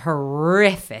 it's a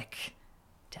horrific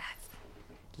death.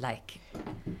 Like,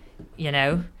 you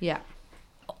know? Yeah.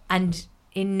 And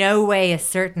in no way a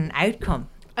certain outcome.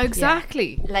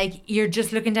 Exactly. Yeah. Like, you're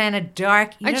just looking down a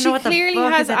dark... You and don't she know what the clearly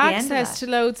fuck has is at the end of access that.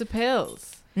 to loads of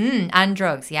pills. And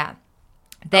drugs, yeah.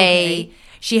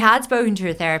 She had spoken to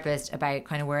her therapist about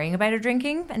kind of worrying about her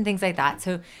drinking and things like that.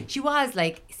 So she was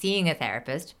like seeing a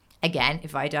therapist. Again,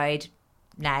 if I died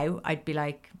now, I'd be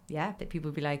like, yeah, but people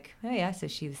would be like, oh yeah, so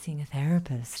she was seeing a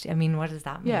therapist. I mean, what does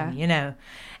that mean? Yeah. You know?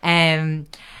 And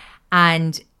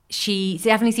she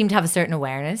definitely seemed to have a certain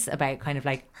awareness about kind of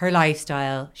like her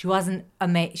lifestyle. She wasn't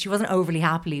overly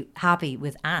happy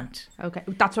with Ant. Okay,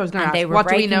 that's what I was going to And they ask. were What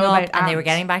do we breaking know up about and they were Ant?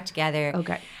 getting back together.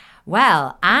 Okay.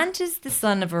 Well, Ant is the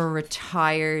son of a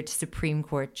retired Supreme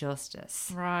Court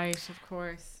justice Right, of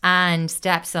course. and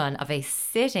stepson of a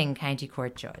sitting county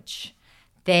court judge.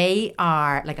 They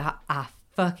are like a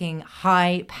fucking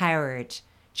high-powered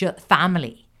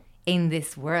family in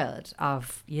this world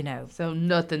of, you know... So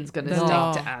nothing's going to stick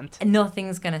to Ant.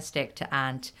 Nothing's going to stick to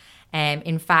Ant.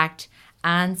 In fact,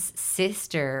 Ant's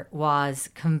sister was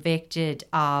convicted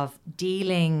of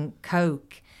dealing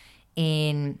coke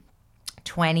in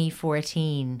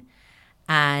 2014,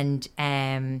 and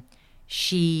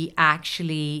she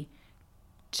actually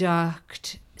she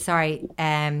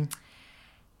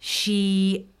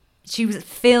was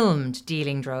filmed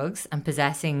dealing drugs and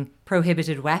possessing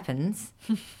prohibited weapons.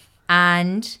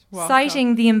 And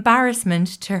citing the embarrassment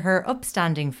to her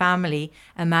upstanding family,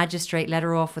 a magistrate let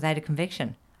her off without a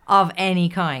conviction of any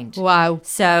kind. Wow.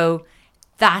 So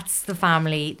that's the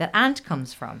family that Ant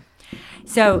comes from.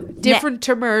 So Different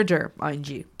to murder, mind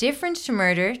you. different to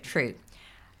murder, true.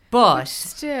 But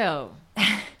Still.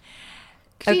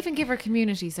 Could even give her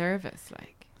community service,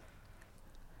 like.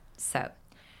 so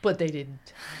But they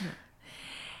didn't.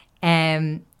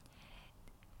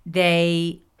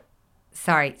 they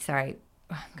sorry.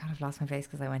 Oh, God, I've lost my face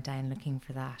because I went down looking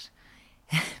for that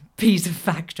piece of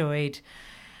factoid.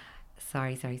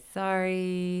 Sorry.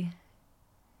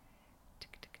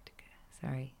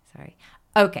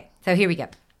 Okay, so here we go.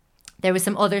 There was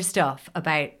some other stuff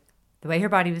about the way her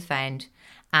body was found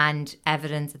and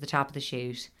evidence at the top of the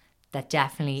chute that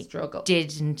definitely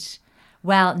didn't...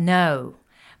 Well, no.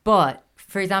 But,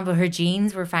 for example, her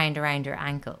jeans were found around her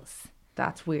ankles.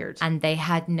 That's weird. And they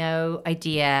had no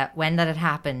idea when that had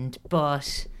happened,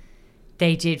 but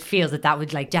they did feel that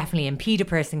would like definitely impede a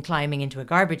person climbing into a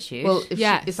garbage chute. Well,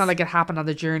 it's not like it happened on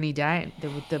the journey down.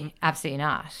 Absolutely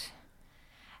not.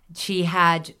 She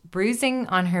had bruising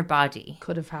on her body.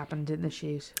 Could have happened in the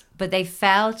chute. But they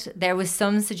felt there was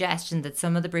some suggestion that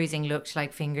some of the bruising looked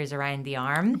like fingers around the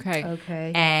arm.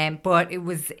 Okay. But it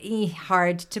was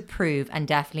hard to prove and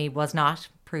definitely was not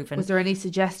proven. Was there any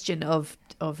suggestion of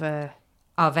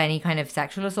any kind of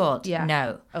sexual assault? Yeah.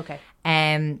 No. Okay.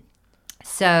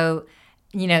 So,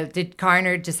 you know, the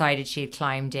coroner decided she had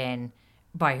climbed in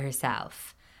by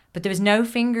herself. But there was no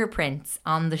fingerprints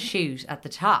on the chute at the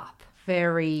top.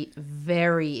 Very,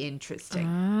 very interesting.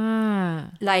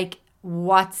 Like,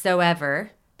 whatsoever.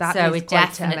 So it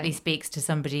definitely speaks to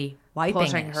somebody wiping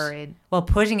putting it. her in. Well,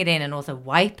 putting it in and also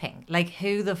wiping. Like,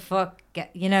 who the fuck can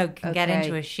get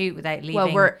into a shoot without leaving?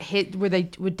 Well,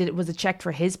 was it checked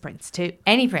for his prints too?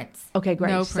 Any prints. Okay,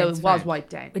 great. No so prints it was found. wiped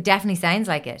down. It definitely sounds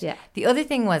like it. Yeah. The other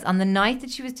thing was, on the night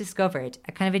that she was discovered,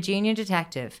 a kind of a junior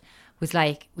detective was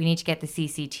like, we need to get the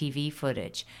CCTV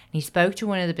footage. And he spoke to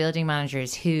one of the building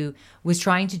managers who was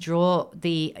trying to draw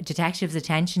the detective's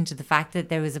attention to the fact that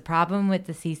there was a problem with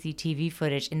the CCTV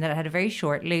footage in that it had a very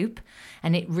short loop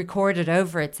and it recorded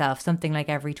over itself something like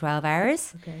every 12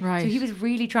 hours. Okay. Right. So he was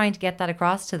really trying to get that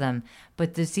across to them.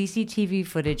 But the CCTV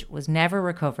footage was never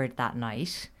recovered that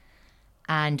night.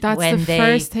 And That's when the they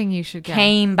first thing you should get.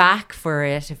 came back for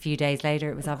it a few days later,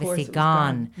 it was obviously it was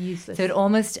gone. Useless. So it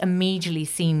almost immediately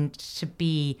seemed to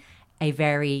be a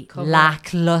very Cover-up.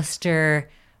 lackluster,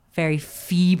 very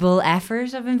feeble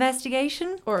effort of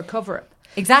investigation. Or a cover-up.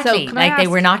 Exactly. So can I Like they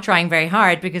ask- were not trying very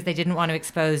hard because they didn't want to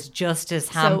expose Justice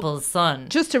Hample's son.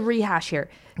 Just to rehash here.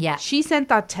 Yeah. She sent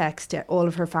that text to all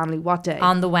of her family. What day?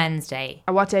 On the Wednesday.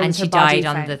 Or what day And was she her body died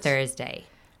on the found? Thursday.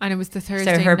 And it was the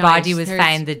Thursday So her night. body was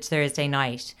found the Thursday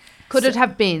night. Could it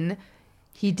have been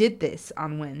he did this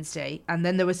on Wednesday and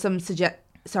then there was some so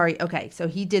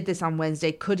he did this on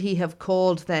Wednesday. Could he have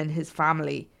called then his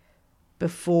family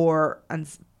before and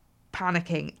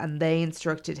panicking and they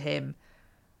instructed him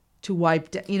to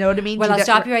wipe you know what I mean? Well, I'll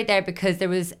stop you right there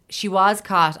because she was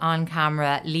caught on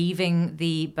camera leaving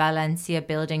the Valencia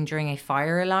building during a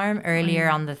fire alarm earlier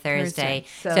on the Thursday.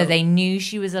 So they knew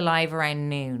she was alive around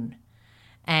noon.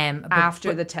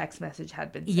 After the text message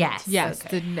had been sent. Yes,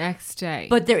 Okay. the next day.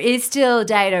 But there is still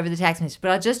doubt over the text message.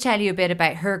 But I'll just tell you a bit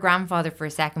about her grandfather for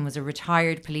a second. Was a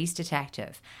retired police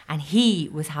detective, and he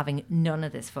was having none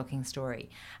of this fucking story.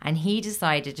 And he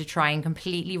decided to try and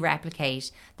completely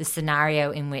replicate the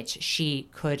scenario in which she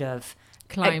could have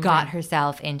Climbed got in.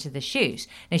 herself into the chute.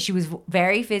 Now, she was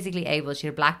very physically able. She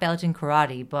had a black belt in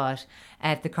karate, but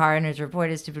the coroner's report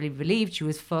is to be believed she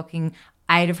was fucking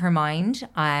out of her mind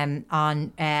on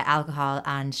alcohol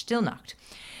and still knocked.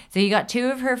 So you got two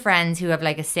of her friends who have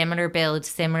like a similar build,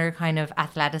 similar kind of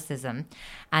athleticism.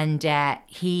 And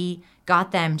he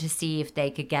got them to see if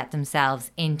they could get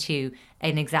themselves into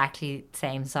an exactly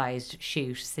same sized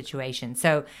chute situation.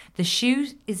 So the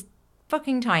chute is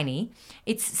fucking tiny.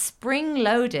 It's spring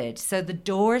loaded. So the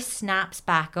door snaps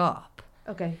back up.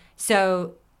 Okay.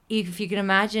 So if you can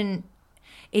imagine,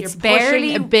 it's You're barely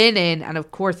pushing a bin in and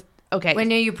of course okay.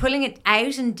 when you're pulling it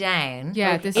out and down.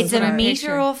 Yeah, this it's is a what I meter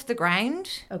picture. off the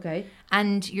ground. Okay.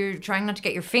 And you're trying not to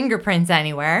get your fingerprints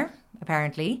anywhere,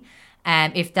 apparently.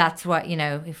 If that's what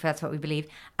we believe.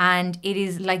 And it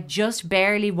is like just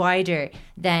barely wider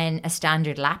than a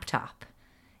standard laptop.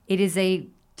 It is a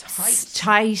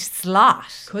tight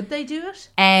slot. Could they do it?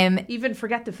 Even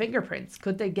forget the fingerprints.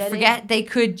 Could they get forget they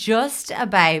could just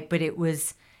about, but it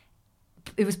was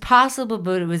possible,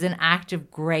 but it was an act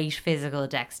of great physical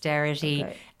dexterity.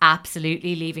 Okay.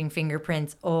 Absolutely leaving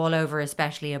fingerprints all over,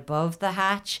 especially above the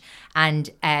hatch. And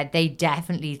they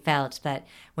definitely felt that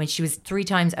when she was 3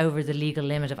 times over the legal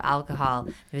limit of alcohol,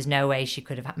 there was no way she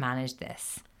could have managed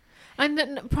this. And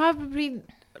then probably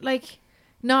like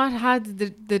not had the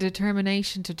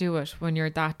determination to do it when you're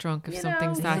that drunk if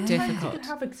something's that difficult. You could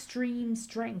have extreme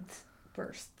strength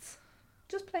bursts.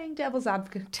 Just playing devil's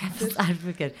advocate. Devil's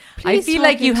advocate. Please I feel talk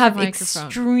like you into have the microphone.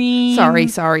 extreme...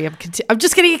 Sorry. I'm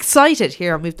just getting excited.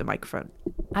 Here, I'll move the microphone.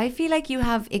 I feel like you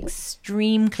have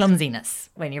extreme clumsiness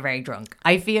when you're very drunk.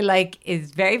 I feel like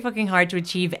it's very fucking hard to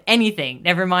achieve anything,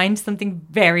 never mind something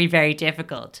very, very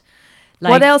difficult.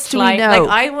 Like What else do we know? Like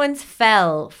I once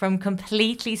fell from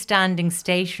completely standing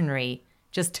stationary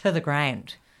just to the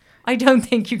ground. I don't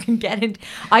think you can get it.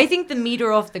 I think the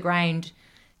meter off the ground,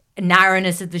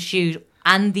 narrowness of the chute,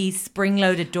 and the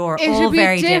spring-loaded door, It all would be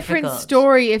very a different difficult.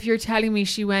 story if you're telling me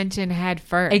she went in head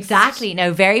first. Exactly.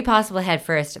 No, very possible head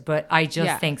first, but I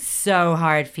just think so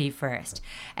hard feet first.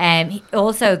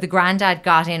 Also, the granddad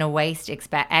got in a waste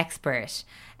expert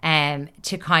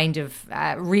to kind of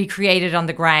recreate it on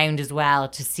the ground as well,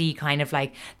 to see kind of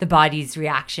like the body's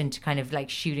reaction to kind of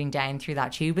like shooting down through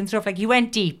that tube and stuff. Like he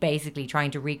went deep basically trying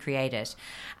to recreate it.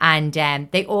 And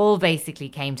they all basically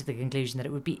came to the conclusion that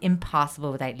it would be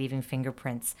impossible without leaving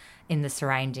fingerprints in the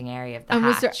surrounding area of the And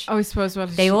hatch. was there, I suppose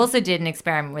what They also did an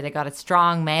experiment where they got a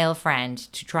strong male friend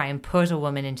to try and put a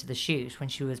woman into the chute when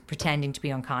she was pretending to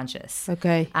be unconscious.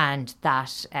 Okay. And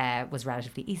that was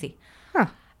relatively easy. Huh.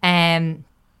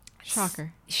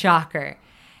 Shocker.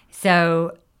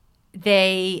 So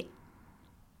the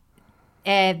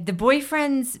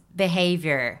boyfriend's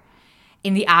behavior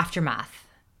in the aftermath,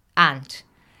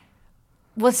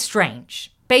 was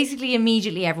strange. Basically,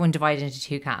 immediately everyone divided into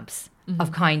 2 camps.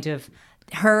 of kind of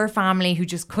her family who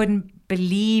just couldn't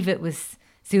believe it was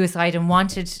suicide and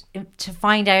wanted to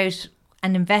find out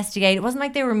and investigate. It wasn't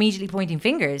like they were immediately pointing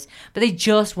fingers, but they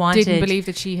just wanted... Didn't believe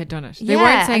that she had done it. They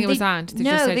weren't saying it was Ant.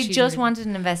 They just wanted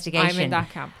an investigation. I'm in that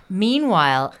camp.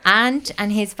 Meanwhile, Ant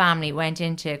and his family went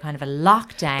into kind of a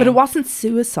lockdown. But it wasn't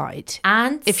suicide.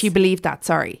 Ant, if you believe that,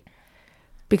 sorry.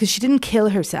 Because she didn't kill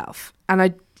herself.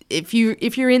 And if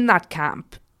you're in that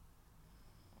camp,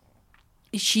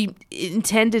 she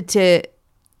intended to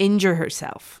injure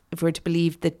herself, if we're to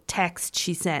believe the text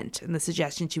she sent and the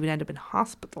suggestion she would end up in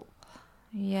hospital.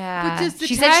 Yeah.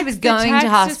 She said she was going to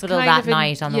hospital that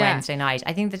night on the Wednesday night.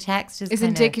 I think the text is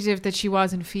indicative that she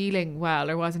wasn't feeling well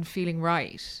or wasn't feeling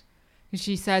right.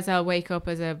 She says, I'll wake up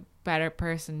as a better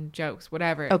person, jokes,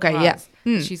 whatever. Okay,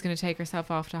 She's going to take herself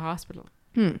off to hospital.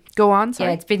 Go on, sorry.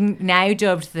 Yeah, it's been now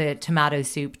dubbed the tomato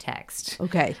soup text.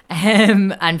 Okay.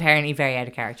 And apparently very out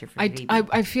of character for Phoebe.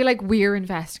 I feel like we're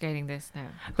investigating this now.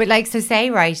 But like, so say,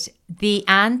 right, the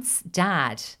aunt's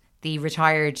dad, the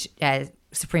retired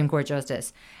Supreme Court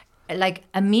Justice, like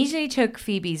immediately took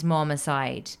Phoebe's mom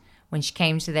aside when she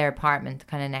came to their apartment the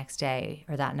kind of next day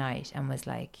or that night and was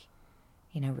like,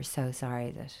 you know, we're so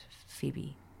sorry that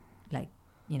Phoebe, like,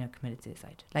 you know, committed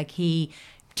suicide. Like he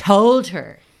told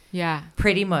her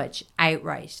pretty much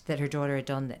outright that her daughter had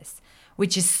done this,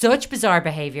 which is such bizarre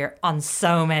behaviour on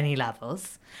so many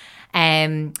levels.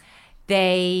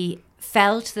 They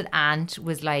felt that Ant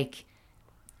was like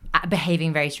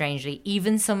behaving very strangely.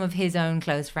 Even some of his own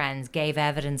close friends gave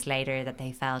evidence later that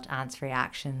they felt Ant's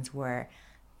reactions were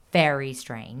very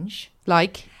strange.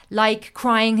 Like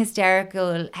crying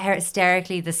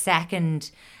hysterically the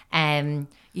second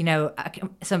you know,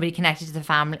 somebody connected to the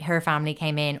family, her family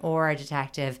came in, or a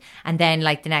detective, and then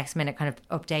like the next minute kind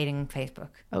of updating Facebook.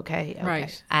 Okay.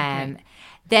 Right.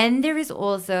 Then there is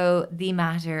also the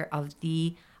matter of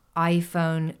the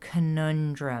iPhone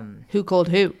conundrum. Who called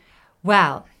who?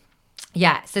 Well,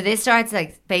 yeah. So this starts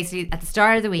like basically at the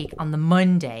start of the week on the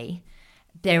Monday.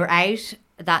 They were out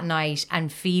that night,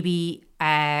 and Phoebe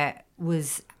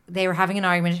they were having an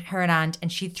argument, her and Ant,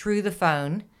 and she threw the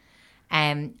phone.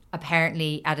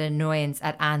 Apparently at annoyance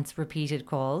at Ant's repeated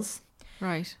calls.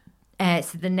 Right.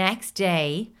 So the next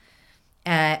day,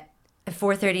 at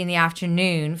 4:30 in the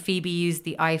afternoon, Phoebe used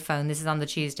the iPhone, this is on the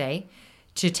Tuesday,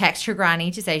 to text her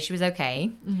granny to say she was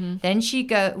okay. Mm-hmm. Then she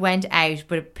went out,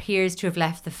 but appears to have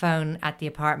left the phone at the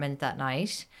apartment that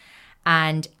night.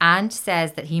 And Ant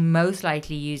says that he most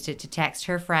likely used it to text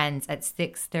her friends at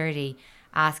 6:30,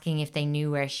 asking if they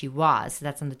knew where she was. So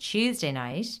that's on the Tuesday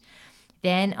night.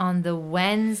 Then on the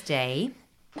Wednesday,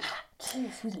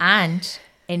 Ant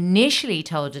initially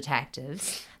told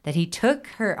detectives that he took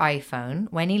her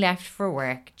iPhone when he left for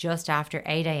work just after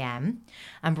 8 a.m.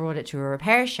 and brought it to a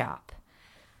repair shop.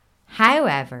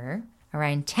 However,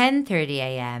 around 10:30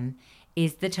 a.m.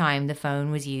 is the time the phone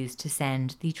was used to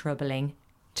send the troubling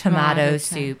tomato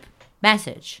soup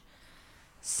message.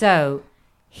 So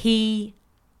he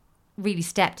really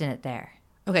stepped in it there.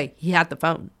 Okay, he had the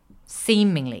phone.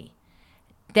 Seemingly.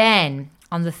 Then,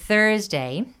 on the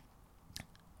Thursday,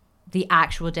 the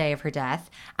actual day of her death,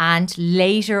 and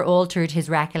later altered his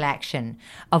recollection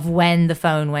of when the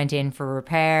phone went in for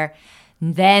repair,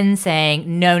 then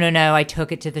saying, no, I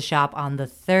took it to the shop on the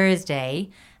Thursday.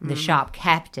 The shop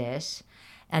kept it,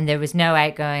 and there was no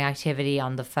outgoing activity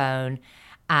on the phone.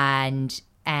 And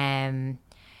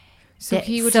So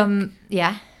he would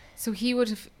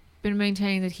have been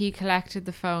maintaining that he collected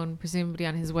the phone, presumably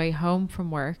on his way home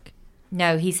from work.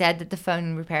 No, he said that the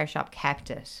phone repair shop kept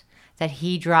it. That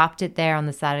he dropped it there on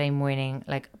the Saturday morning,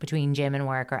 like between gym and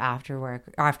work or after work,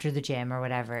 or after the gym or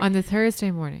whatever. On the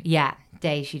Thursday morning? Yeah,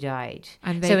 day she died.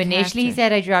 And so initially he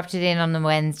said, I dropped it in on the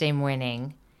Wednesday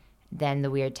morning. Then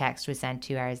the weird text was sent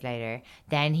 2 hours later.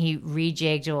 Then he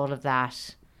rejigged all of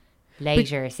that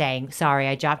later, saying, sorry,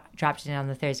 I dropped it in on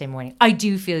the Thursday morning. I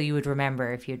do feel you would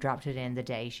remember if you dropped it in the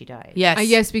day she died. Yes.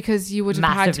 Yes, because you would have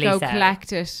Massively had to go so.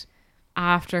 collect it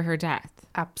after her death.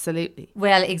 Absolutely.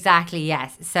 Well, exactly,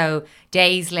 yes. So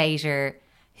days later,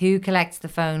 who collects the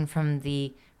phone from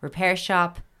the repair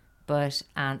shop? But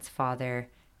Ant's father,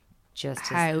 just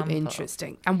How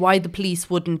interesting. And why the police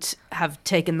wouldn't have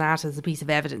taken that as a piece of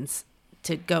evidence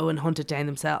to go and hunt it down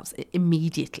themselves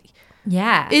immediately.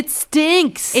 Yeah. It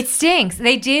stinks. It stinks.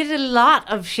 They did a lot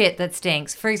of shit that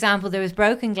stinks. For example, there was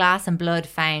broken glass and blood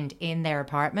found in their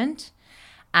apartment,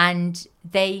 and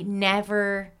they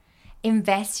never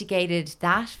investigated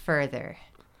that further.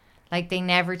 Like, they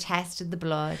never tested the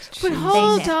blood. But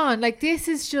hold on. Like, this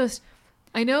is just...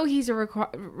 I know he's a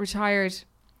retired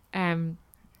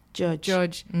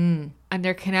judge. And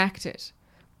they're connected.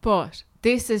 But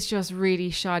this is just really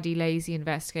shoddy, lazy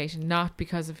investigation, not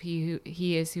because of he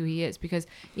is who he is. Because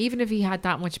even if he had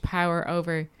that much power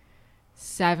over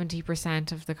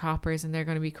 70% of the coppers and they're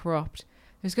going to be corrupt,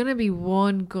 there's going to be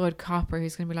one good copper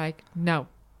who's going to be like, no,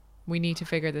 we need to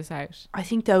figure this out. I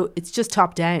think, though, it's just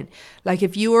top down. Like,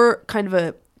 if you were kind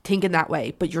of thinking that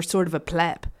way, but you're sort of a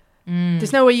pleb,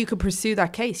 there's no way you could pursue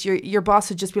that case. Your boss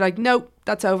would just be like, no,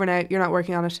 that's over now. You're not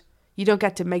working on it. You don't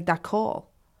get to make that call.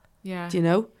 Yeah. Do you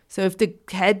know? So if the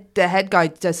head guy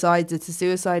decides it's a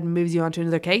suicide and moves you on to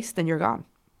another case, then you're gone.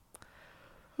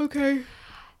 Okay.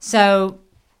 So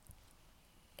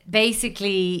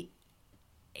basically,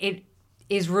 it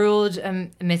is ruled a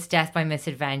death by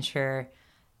misadventure.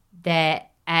 The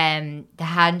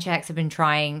hand checks have been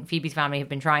trying, Phoebe's family have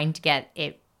been trying to get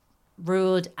it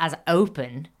ruled as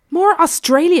open. More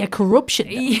Australia corruption.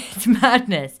 It's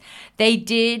madness. They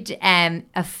did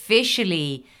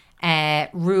officially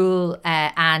rule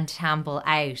Anne Campbell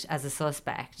out as a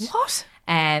suspect. What?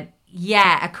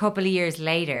 Yeah, a couple of years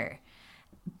later.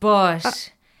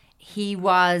 But he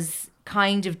was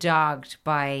kind of dogged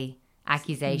by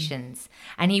accusations.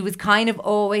 And he was kind of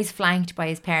always flanked by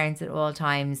his parents at all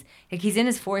times. Like, he's in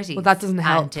his 40s. Well, that doesn't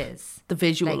help is. the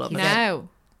visual of it. Now.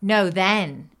 No,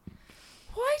 then.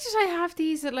 Why did I have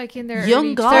these at like in their young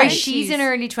early guy? 20s? She's in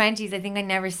her early 20s. I think I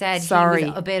never said Sorry. he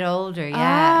was a bit older. Yeah.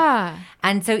 Ah.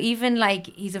 And so even like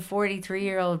he's a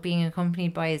 43-year-old being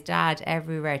accompanied by his dad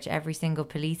everywhere to every single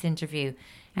police interview.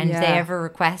 And if they Yeah. ever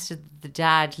requested the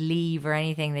dad leave or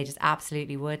anything, they just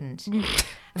absolutely wouldn't.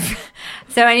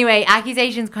 So anyway,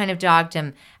 accusations kind of dogged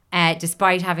him.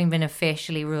 Despite having been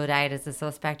officially ruled out as a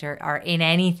suspect or in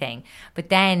anything. But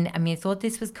then, I mean, I thought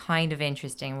this was kind of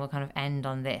interesting. We'll kind of end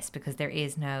on this because there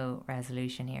is no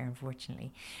resolution here,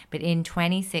 unfortunately. But in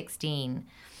 2016,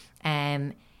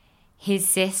 his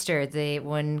sister, the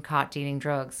one caught dealing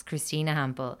drugs, Christina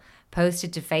Hampel,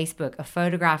 posted to Facebook a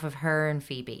photograph of her and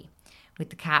Phoebe with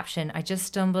the caption, "I just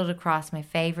stumbled across my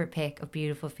favourite pic of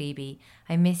beautiful Phoebe.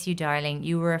 I miss you, darling.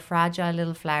 You were a fragile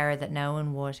little flower that no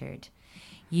one watered.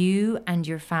 You and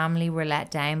your family were let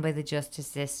down by the justice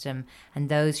system and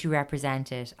those who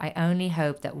represent it. I only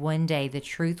hope that one day the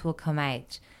truth will come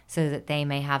out so that they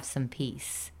may have some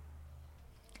peace."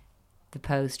 The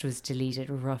post was deleted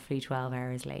roughly 12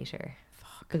 hours later.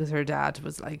 Because her dad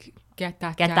was like, Get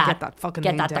that Get down. that fucking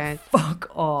Get thing that down. the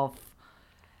fuck off.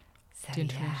 So,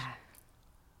 Didn't yeah.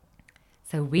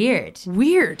 So weird.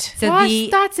 Weird. So What?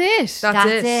 That's it.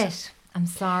 That's it. I'm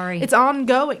sorry. It's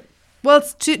ongoing. Well,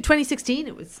 it's 2016.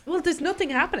 It was. Well, there's nothing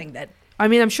happening then. I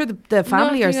mean, I'm sure the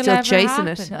family are Nothing will still ever chasing happen.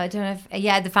 it. I don't know if...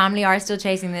 Yeah, the family are still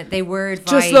chasing it. They were advised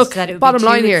Just look, that it would bottom be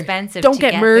line too here, expensive don't to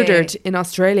get the- murdered in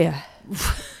Australia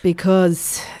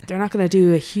because they're not going to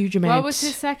do a huge amount. What was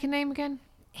his second name again?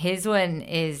 His one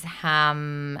is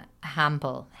Hampel,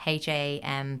 Hampel.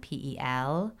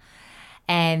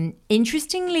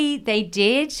 Interestingly, they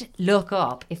did look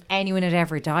up if anyone had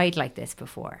ever died like this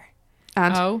before.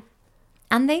 And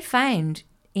And they found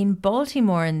in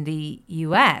Baltimore in the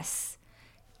US,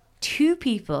 2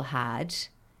 people had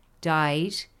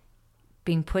died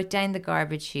being put down the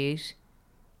garbage chute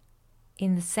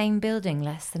in the same building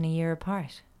less than a year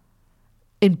apart.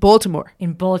 in Baltimore.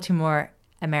 In Baltimore,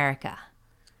 America.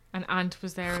 And Ant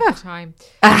was there at the time.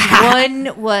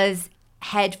 One was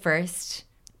head first,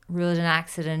 ruled an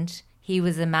accident. He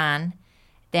was a man.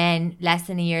 Then, less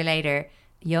than a year later,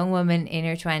 a young woman in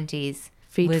her 20s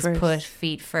was first. put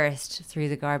feet first through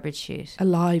the garbage chute.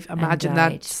 Alive. Imagine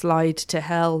died. that slide to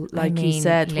hell, like he mean,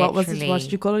 said. What was it? literally. What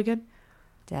did you call it again?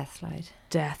 Death slide.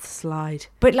 Death slide.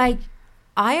 But like,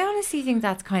 I honestly think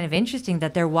that's kind of interesting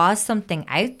that there was something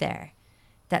out there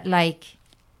that like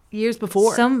Years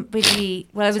before. somebody,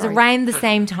 well, it was Sorry. around the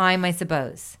same time, I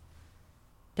suppose.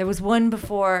 There was one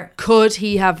before, Could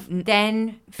he have?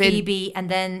 then Phoebe, and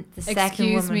then the second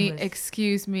Excuse woman me, was...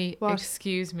 excuse me, What?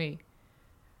 excuse me.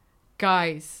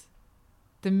 Guys,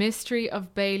 the mystery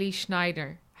of Bailey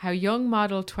Schneider. How young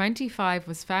model 25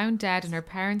 was found dead on her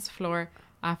parents' floor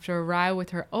after a row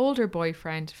with her older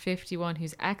boyfriend, 51,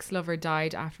 whose ex-lover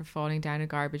died after falling down a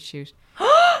garbage chute.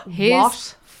 His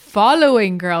What?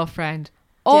 following girlfriend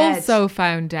also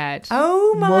found dead.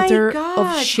 Oh my Mother God. of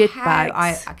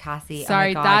shitbags. How, Cassie,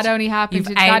 Sorry, oh my that God. only happened.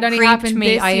 You've That only out-creeped happened me.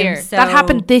 this I am year. so- That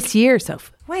happened this year,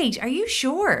 Soph. Wait, are you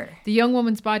sure? The young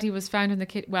woman's body was found in the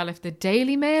kit. Well, if the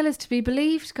Daily Mail is to be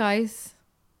believed, guys,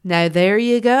 Now there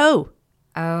you go.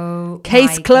 Oh,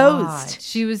 Case my closed.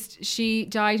 God. she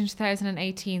died in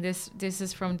 2018. This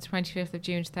is from 25th of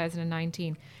June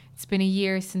 2019. It's been a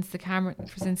year since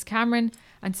Cameron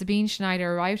and Sabine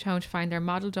Schneider arrived home to find their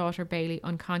model daughter Bailey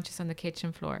unconscious on the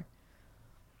kitchen floor.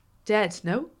 Dead?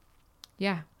 No.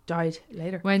 Yeah, died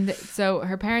later. So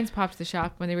her parents popped to the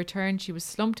shop. When they returned, she was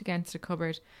slumped against a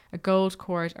cupboard, a gold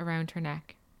cord around her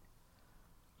neck.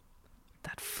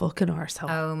 That fucking arsehole.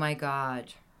 Oh my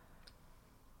God.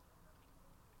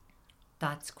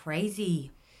 That's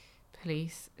crazy.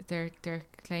 Police, they're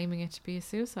claiming it to be a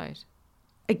suicide.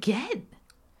 Again?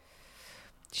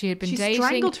 She had been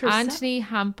dating Anthony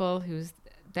Hampel, who's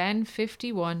then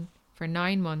 51, for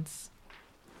 9 months.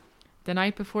 The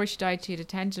night before she died, she had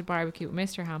attended a barbecue with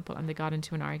Mr. Hampel and they got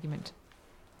into an argument.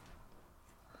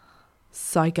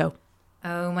 Psycho.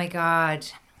 Oh my God.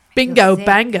 Bingo,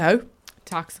 bango.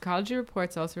 Toxicology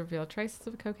reports also revealed traces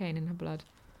of cocaine in her blood.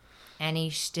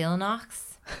 Any still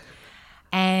knocks?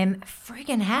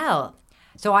 Friggin' hell.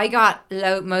 So I got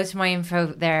most of my info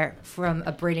there from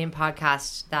a brilliant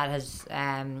podcast that has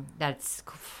that's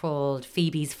called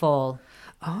Phoebe's Fall.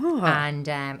 Oh. And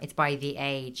it's by The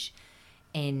Age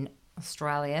in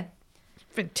Australia.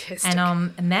 Fantastic. And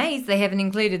I'm amazed they haven't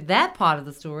included that part of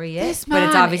the story yet. But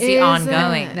it's obviously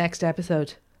ongoing. Next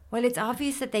episode. Well, it's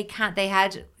obvious that they can't. They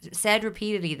had said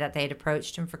repeatedly that they had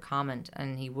approached him for comment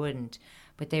and he wouldn't.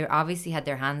 But they obviously had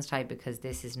their hands tied because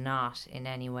this is not in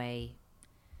any way,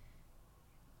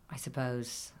 I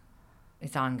suppose,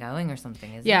 it's ongoing or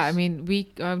something, isn't it? Yeah, I mean,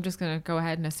 I'm just going to go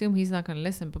ahead and assume he's not going to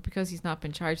listen. But because he's not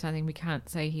been charged with anything, we can't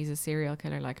say he's a serial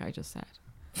killer like I just said.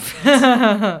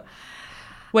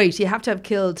 Wait, you have to have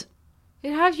killed...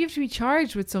 You have to be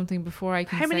charged with something before I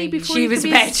can How many say before She was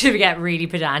about to get really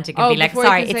pedantic and be like, before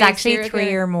sorry, you can it's say actually serial 3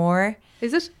 killer. or more.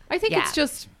 Is it? I think it's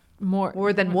just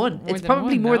more than one. more It's than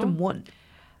probably one, more no? than one.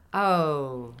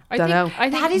 Oh. I Don't know.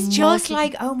 think That is just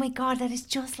like, oh my God, that is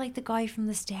just like the guy from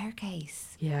The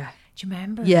Staircase. Yeah. Do you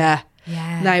remember? Yeah.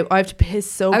 Yeah. Now, I have to piss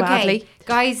so badly.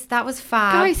 Guys, that was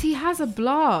fab. Guys, he has a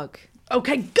blog.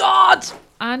 Okay, God!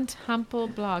 Ant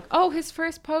Hampel blog. Oh, his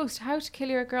first post, how to kill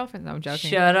your girlfriend. No, I'm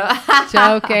joking. Shut up.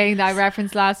 Joking. I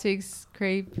referenced last week's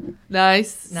creep.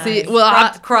 Nice. See, Nice.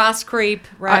 well, Cross creep,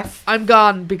 ref. I'm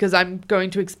gone because I'm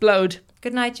going to explode.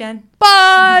 Good night, Jen.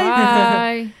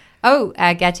 Bye!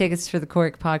 Bye. Get tickets for the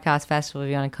Cork Podcast Festival if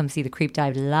you want to come see the Creep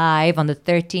Dive live on the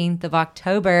 13th of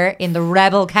October in the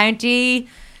Rebel County.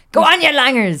 Go on, you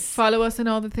langers! Follow us on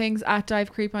all the things at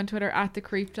Dive Creep on Twitter, at the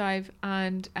Creep Dive,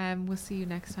 and we'll see you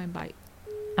next time. Bye.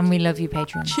 And we love you,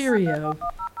 patrons. Cheerio.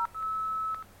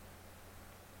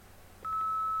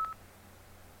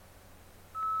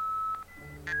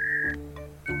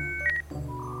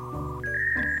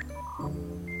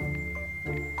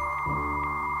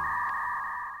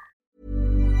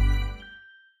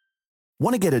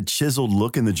 Want to get a chiseled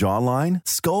look in the jawline?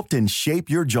 Sculpt and shape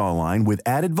your jawline with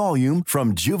added volume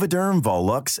from Juvederm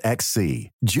Volux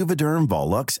XC. Juvederm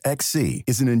Volux XC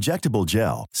is an injectable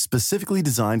gel specifically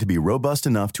designed to be robust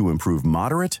enough to improve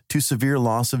moderate to severe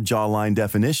loss of jawline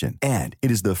definition. And it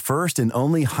is the first and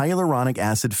only hyaluronic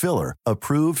acid filler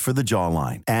approved for the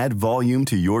jawline. Add volume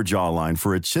to your jawline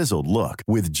for a chiseled look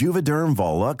with Juvederm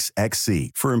Volux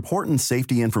XC. For important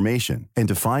safety information and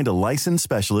to find a licensed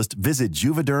specialist, visit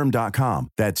juvederm.com.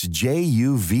 That's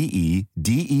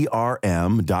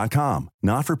JUVEDERM.com.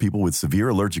 Not for people with severe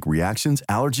allergic reactions,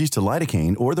 allergies to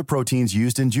lidocaine, or the proteins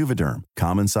used in Juvederm.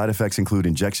 Common side effects include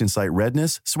injection site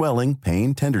redness, swelling,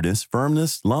 pain, tenderness,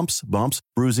 firmness, lumps, bumps,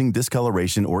 bruising,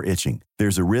 discoloration, or itching.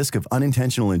 There's a risk of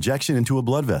unintentional injection into a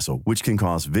blood vessel, which can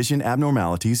cause vision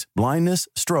abnormalities, blindness,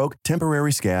 stroke,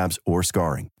 temporary scabs, or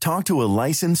scarring. Talk to a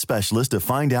licensed specialist to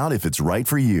find out if it's right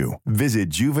for you.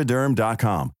 Visit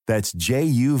Juvederm.com. That's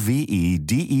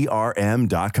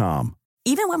JUVEDERM.com.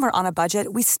 Even when we're on a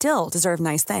budget, we still deserve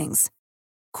nice things.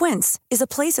 Quince is a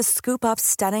place to scoop up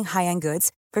stunning high-end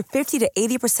goods for 50 to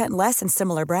 80% less than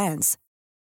similar brands.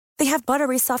 They have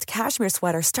buttery soft cashmere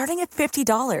sweaters starting at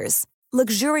 $50,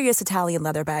 luxurious Italian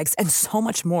leather bags, and so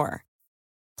much more.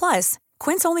 Plus,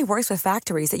 Quince only works with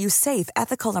factories that use safe,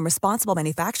 ethical, and responsible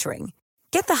manufacturing.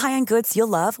 Get the high-end goods you'll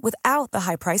love without the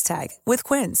high price tag with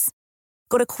Quince.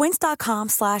 Go to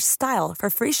quince.com/style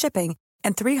for free shipping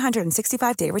and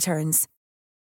 365-day returns.